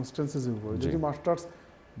তার সার্কামস্টেন্সেসের উপর, যদি মাস্টার্স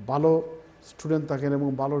ভালো স্টুডেন্ট থাকেন এবং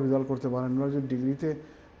ভালো রেজাল্ট করতে পারেন, ওনার যদি ডিগ্রিতে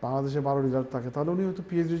বাংলাদেশে ভালো রেজাল্ট থাকে তাহলে উনি হয়তো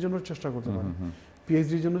পিএইচডির জন্য চেষ্টা করতে পারেন।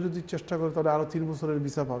 পিএইচডির জন্য যদি চেষ্টা করে তাহলে আরও 3 বছরের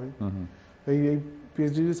ভিসা পাবে। এই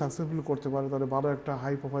পিএইচডি যদি সাকসেসফুল করতে পারে তাহলে ভালো একটা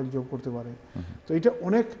হাই প্রোফাইল জব করতে পারে। তো এটা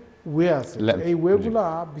অনেক ওয়ে আছে, এই ওয়েগুলা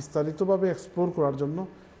বিস্তারিতভাবে এক্সপ্লোর করার জন্য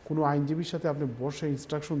কোনো আইনজীবীর সাথে আপনি বসে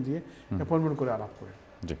ইনস্ট্রাকশন দিয়ে অ্যাপয়েন্টমেন্ট করে আলাপ করেন।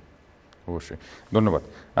 জি, অবশ্যই। ধন্যবাদ।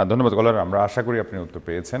 ধন্যবাদ কলার, আমরা আশা করি আপনি উত্তর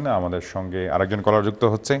পেয়েছেন। আমাদের সঙ্গে আরেকজন কলার যুক্ত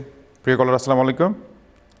হচ্ছে। প্রিয় কলার, আসসালামু আলাইকুম।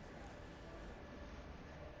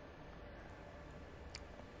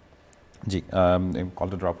 জি,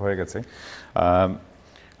 কলটা ড্রপ হয়ে গেছে।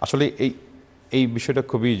 আসলে এই বিষয়টা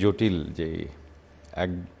খুবই জটিল, যে এক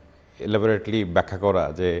এলাবোরেটলি ব্যাখ্যা করা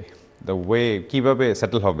যে দ্য ওয়ে কীভাবে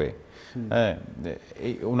সেটেল হবে। হ্যাঁ,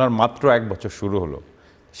 এই ওনার মাত্র 1 বছর শুরু হলো,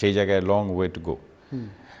 সেই জায়গায় লং ওয়ে টু গো।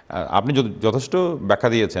 আপনি যথেষ্ট ব্যাখ্যা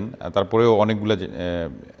দিয়েছেন, তারপরেও অনেকগুলো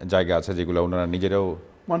জায়গা আছে যেগুলো ওনারা নিজেরাও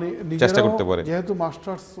মানে চেষ্টা করতে পারে। যেহেতু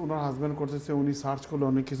মাস্টার্স ওনার হাজব্যান্ড করতেছে, উনি সার্চ করলে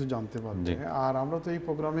অনেক কিছু জানতে পারবে। আর আমরা তো এই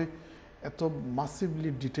প্রোগ্রামে এত মাসিভলি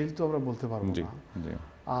ডিটেইল তো আমরা বলতে পারবো না।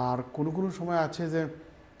 আর কোনো সময় আছে যে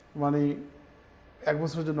মানে 1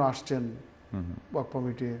 বছরের জন্য আসছেন ওয়ার্ক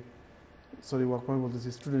পারমিটে, সরি ওয়ার্ক পারমিট বলতেছি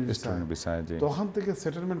স্টুডেন্ট ভিসা, তখন থেকে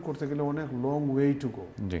সেটেলমেন্ট করতে গেলে অনেক লং ওয়ে টু গো।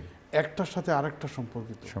 একটার সাথে আরেকটা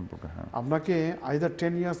সম্পর্কিত। আপনাকে আইদার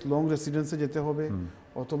 10 ইয়ার্স লং রেসিডেন্সে যেতে হবে,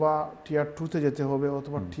 অথবা টিয়ার 2-তে যেতে হবে,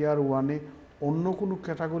 অথবা টিয়ার 1-এ অন্য কোনো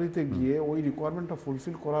ক্যাটাগরিতে গিয়ে ওই রিকোয়ারমেন্টটা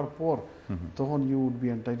ফুলফিল করার পর তখন you would be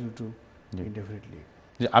entitle two indefinite leave.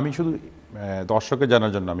 আমি শুধু দর্শকের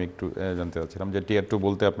জানার জন্য আমি একটু জানতে চাচ্ছিলাম যে টিয়ার 2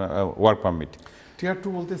 বলতে আপনার ওয়ার্ক পারমিট, টিয়ার 2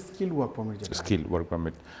 বলতে skill work permit, skill work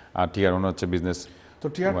permit, আর টিয়ার 1 হচ্ছে বিজনেস। তো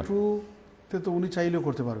টিয়ার 2-তে তো উনি চাইলেও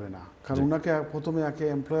করতে পারবে না, কারণ ওনাকে প্রথমে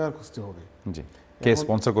এমপ্লয়ার খুঁজতে হবে। জি, কে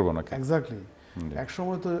স্পন্সর করবে না। এক্স্যাক্টলি। এক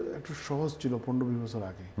সময় তো একটু সহজ ছিল 15-20 বছর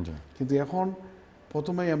আগে, কিন্তু এখন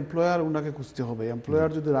প্রথমে এমপ্লয়ার ওনাকে খুঁজতে হবে।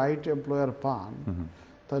 এমপ্লয়ার যদি রাইট এমপ্লয়ার পান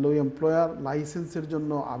তাহলে ওই এমপ্লয়ার লাইসেন্সের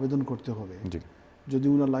জন্য আবেদন করতে হবে, যদি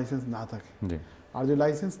ওনার লাইসেন্স না থাকে। আর যদি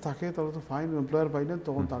লাইসেন্স থাকে তাহলে তো ফাইন, এমপ্লয়ার পাইলেন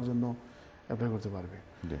তখন তার জন্য অ্যাপ্লাই করতে পারবে।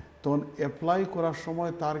 তখন অ্যাপ্লাই করার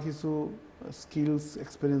সময় তার কিছু স্কিলস,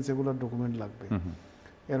 এক্সপিরিয়েন্স, এগুলোর ডকুমেন্ট লাগবে।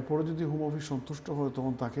 এরপরে যদি হোম অফিস সন্তুষ্ট হয়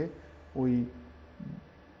তখন তাকে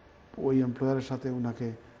ওই এমপ্লয়ারের সাথে ওনাকে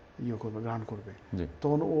করবে, গ্রান্ট করবে।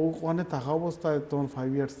 তখন ওখানে থাকা অবস্থায় তখন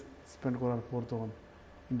 5 ইয়ার্স স্পেন্ড করার পর তখন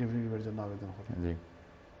ইনডেফিনিট লিভের জন্য আবেদন করবে। জি,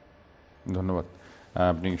 ধন্যবাদ।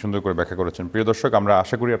 আপনি সুন্দর করে ব্যাখ্যা করেছেন। প্রিয় দর্শক, আমরা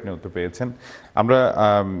আশা করি আপনি উত্তর পেয়েছেন। আমরা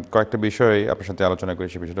কয়েকটা বিষয়ে আপনার সাথে আলোচনা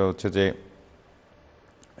করেছি। বিষয়টা হচ্ছে যে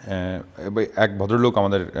এক ভদ্রলোক,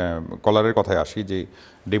 আমাদের কলারের কথায় আসি, যে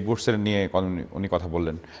ডিভোর্সের নিয়ে উনি কথা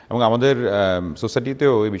বললেন, এবং আমাদের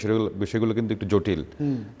সোসাইটিতেও এই বিষয়গুলো কিন্তু একটু জটিল।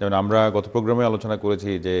 যেমন আমরা গত প্রোগ্রামে আলোচনা করেছি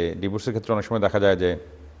যে ডিভোর্সের ক্ষেত্রে অনেক সময় দেখা যায় যে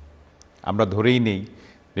আমরা ধরেই নেই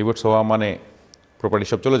ডিভোর্স হওয়া মানে প্রপার্টি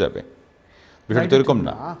সব চলে যাবে। বিষয়টা তো এরকম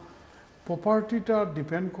না। প্রপার্টিটা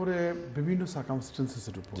ডিপেন্ড করে বিভিন্ন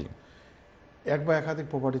সার্কামস্টেন্সেসের উপর। এক বা একাধিক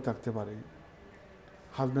প্রপার্টি থাকতে পারে,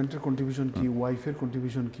 হাজব্যান্ডের কন্ট্রিবিউশন কি, ওয়াইফের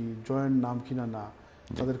কন্ট্রিবিউশন কি, জয়েন্ট নাম কিনা না,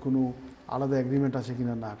 তাদের কোনো আলাদা এগ্রিমেন্ট আছে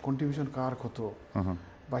কিনা না, কন্ট্রিবিউশন কার কত,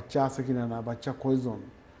 বাচ্চা আছে কিনা না, বাচ্চা কয়জন,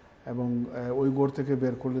 এবং ওই গড় থেকে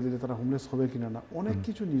বের করলে দিলে তারা হোমলেস হবে কিনা না, অনেক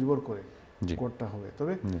কিছু নির্ভর করে গড়টা হবে।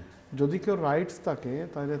 তবে যদি কেউ রাইটস থাকে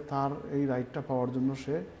তাহলে তার এই রাইটটা পাওয়ার জন্য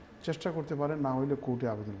সে চেষ্টা করতে পারে, না হইলে কোর্টে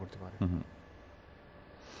আবেদন করতে পারে।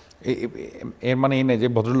 এর মানে এই নেই যে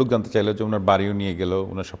ভদ্রলোক জানতে চাইলো যে ওনার বাড়িও নিয়ে গেল,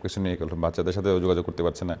 ওনার সবকিছু নিয়ে গেল, বাচ্চাদের সাথে যোগাযোগ করতে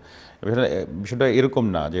পারছে না, বিষয়টা এরকম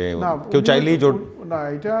না যে কেউ চাইলেই না।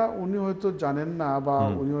 এটা উনি হয়তো জানেন না, বা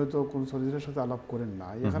উনি হয়তো কোন সলিসিটরের সাথে আলাপ করেন না।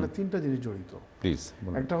 এখানে 3টা জিনিস জড়িত। প্লিজ।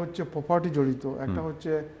 একটা হচ্ছে প্রপার্টি জড়িত, একটা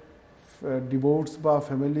হচ্ছে ডিভোর্স বা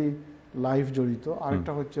ফ্যামিলি লাইফ জড়িত,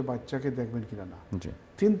 আরেকটা হচ্ছে বাচ্চাকে দেখবেন কিনা না।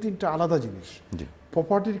 3টা আলাদা জিনিস।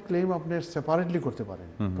 প্রপার্টির ক্লেম আপনি সেপারেটলি করতে পারেন।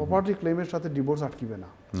 প্রপার্টি ক্লেমের সাথে ডিভোর্স আটকিবে না।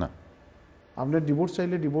 আপনি ডিভোর্স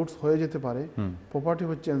চাইলে ডিভোর্স হয়ে যেতে পারে। প্রপার্টি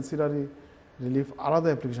হচ্ছে অ্যান্সিলারি রিলিফ, আলাদা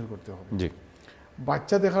অ্যাপ্লিকেশন করতে হবে।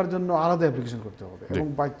 বাচ্চা দেখার জন্য আলাদা অ্যাপ্লিকেশন করতে হবে, এবং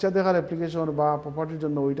বাচ্চা দেখার অ্যাপ্লিকেশন বা প্রপার্টির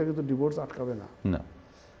জন্য ওইটা কিন্তু ডিভোর্স আটকাবে না,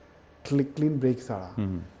 ক্লিন ব্রেক ছাড়া।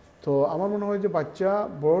 তো আমার মনে হয় যে বাচ্চা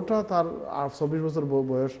বড়টা, তার 24 বছর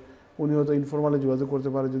বয়স, উনি হয়তো ইনফরমালি যোগাযোগ করতে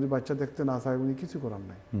পারে। যদি বাচ্চা দেখতে না চায় উনি কিছু করার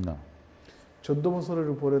নাই। 14 বছরের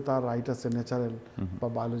উপরে তার রাইট আছে ন্যাচারাল বা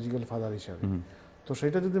বায়োলজিক্যাল ফাদার হিসাবে। তো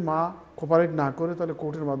সেটা যদি মা কোপারেট না করে তাহলে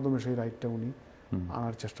কোর্টের মাধ্যমে সেই রাইটটা উনি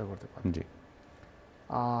আনার চেষ্টা করতে পারেন।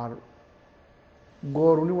 আর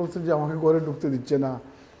গড় উনি বলছেন যে আমাকে গড়ে ঢুকতে দিচ্ছে না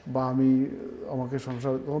বা আমাকে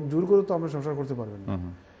সংসার, তখন জোর করে তো আপনি সংসার করতে পারবেন না।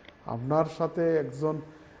 আপনার সাথে একজন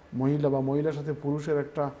মহিলা বা মহিলার সাথে পুরুষের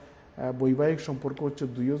একটা বৈবাহিক সম্পর্ক হচ্ছে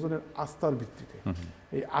দুইজনের আস্থার ভিত্তিতে।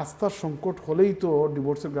 এই আস্থার সংকট হলেই তো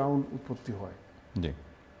ডিভোর্সের গ্রাউন্ড উৎপত্তি হয়।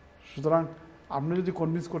 সুতরাং আপনি যদি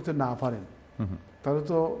কনভিন্স করতে না পারেন তাহলে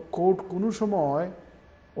তো কোর্ট কোনো সময়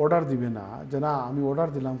অর্ডার দিবে না যে না আমি অর্ডার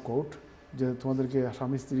দিলাম কোর্ট যে তোমাদেরকে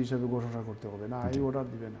স্বামী স্ত্রী হিসেবে ঘোষণা করতে হবে, না এই অর্ডার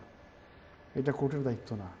দিবে না। এটা কোর্টের দায়িত্ব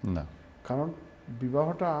না, কারণ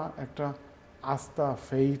বিবাহটা একটা আস্থা,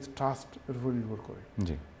 ফেইথ, ট্রাস্ট এর উপর নির্ভর করে।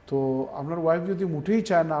 তো আপনার ওয়াইফ যদি মুঠেই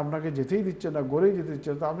চায় না, আপনাকে যেতেই দিচ্ছে না, গড়েই যেতে দিচ্ছে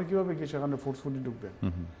না, তো আপনি কীভাবে গিয়ে সেখানে ফোর্সফুলি ঢুকবেন?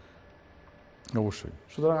 অবশ্যই।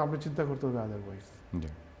 সুতরাং আপনি চিন্তা করতে হবে আদারওয়াইজ।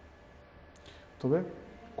 তবে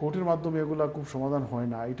কোর্টের মাধ্যমে এগুলা খুব সমাধান হয়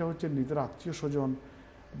না। এটা হচ্ছে নিজের আত্মীয় স্বজন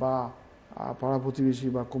বা পাড়া প্রতিবেশী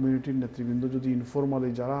বা কমিউনিটির নেতৃবৃন্দ যদি ইনফরমালি,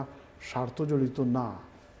 যারা স্বার্থ জড়িত না,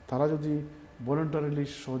 তারা যদি ভলেন্টারিলি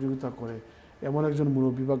সহযোগিতা করে, এমন একজন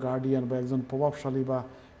মুরব্বী বা গার্ডিয়ান বা একজন প্রভাবশালী বা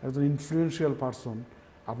একজন ইনফ্লুয়েন্সিয়াল পারসন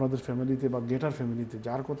আপনাদের ফ্যামিলিতে বা গেটার ফ্যামিলিতে,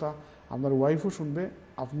 যার কথা আপনার ওয়াইফও শুনবে,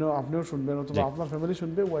 আপনিও শুনবেন, অথবা আপনার ফ্যামিলি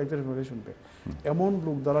শুনবে, ওয়াইফের ফ্যামিলি শুনবে, এমন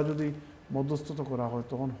লোক দ্বারা যদি মধ্যস্থতা করা হয়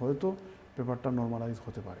তখন হয়তো ব্যাপারটা নর্মালাইজ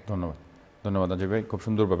হতে পারে। ধন্যবাদ। ধন্যবাদ নাজির ভাই, খুব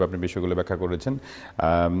সুন্দরভাবে আপনি বিষয়গুলো ব্যাখ্যা করেছেন।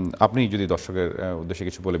 আপনি যদি দর্শকের উদ্দেশ্যে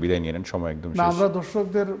কিছু বলে বিদায় নিয়ে নেন, সময় একদম শেষ। আমরা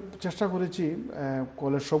দর্শকদের চেষ্টা করেছি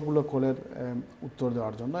সবগুলো কলের উত্তর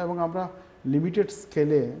দেওয়ার জন্য, এবং আমরা লিমিটেড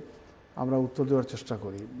স্কেলে আমরা উত্তর দেওয়ার চেষ্টা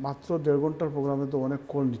করি। মাত্র 1.5 ঘন্টার প্রোগ্রামে তো অনেক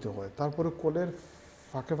কল নিতে হয়। তারপরে কলের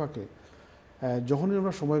ফাঁকে ফাঁকে যখনই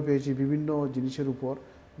আমরা সময় পেয়েছি বিভিন্ন জিনিসের উপর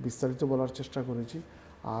বিস্তারিত বলার চেষ্টা করেছি।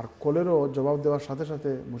 আর কলেরও জবাব দেওয়ার সাথে সাথে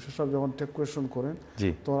মুশির সাহেব যখন টেক কোয়েশন করেন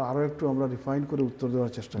তখন আরও একটু আমরা রিফাইন করে উত্তর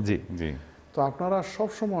দেওয়ার চেষ্টা করি। তো আপনারা সব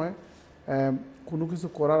সময় কোনো কিছু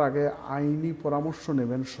করার আগে আইনি পরামর্শ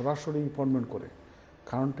নেবেন সরাসরি অ্যাপয়েন্টমেন্ট করে,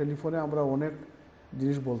 কারণ টেলিফোনে আমরা অনেক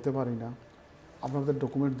জিনিস বলতে পারি না, আপনাদের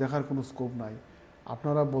ডকুমেন্ট দেখার কোনো স্কোপ নাই,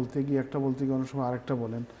 আপনারা বলতে গিয়ে অনেক সময় আরেকটা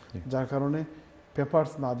বলেন, যার কারণে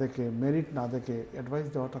পেপারস না দেখে, মেরিট না দেখে অ্যাডভাইস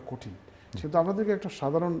দেওয়াটা কঠিন। কিন্তু আপনাদেরকে একটা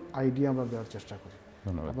সাধারণ আইডিয়া আমরা দেওয়ার চেষ্টা করি।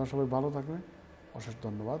 আপনারা সবাই ভালো থাকবেন, অশেষ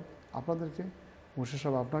ধন্যবাদ আপনাদেরকে, মুশির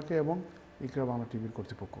সাহেব আপনাকে এবং ইকরা বাংলা টিভির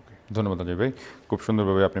কর্তৃপক্ষকে। ধন্যবাদ অজয় ভাই, খুব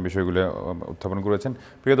সুন্দরভাবে আপনি বিষয়গুলো উত্থাপন করেছেন।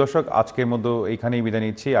 প্রিয় দর্শক, আজকের মতো এইখানেই বিদায়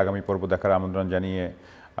নিচ্ছি। আগামী পর্ব দেখার আমন্ত্রণ জানিয়ে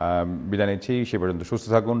বিদায় নিচ্ছি। সে পর্যন্ত সুস্থ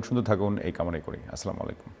থাকুন, সুন্দর থাকুন এই কামনাই করি। আসসালামু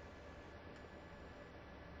আলাইকুম।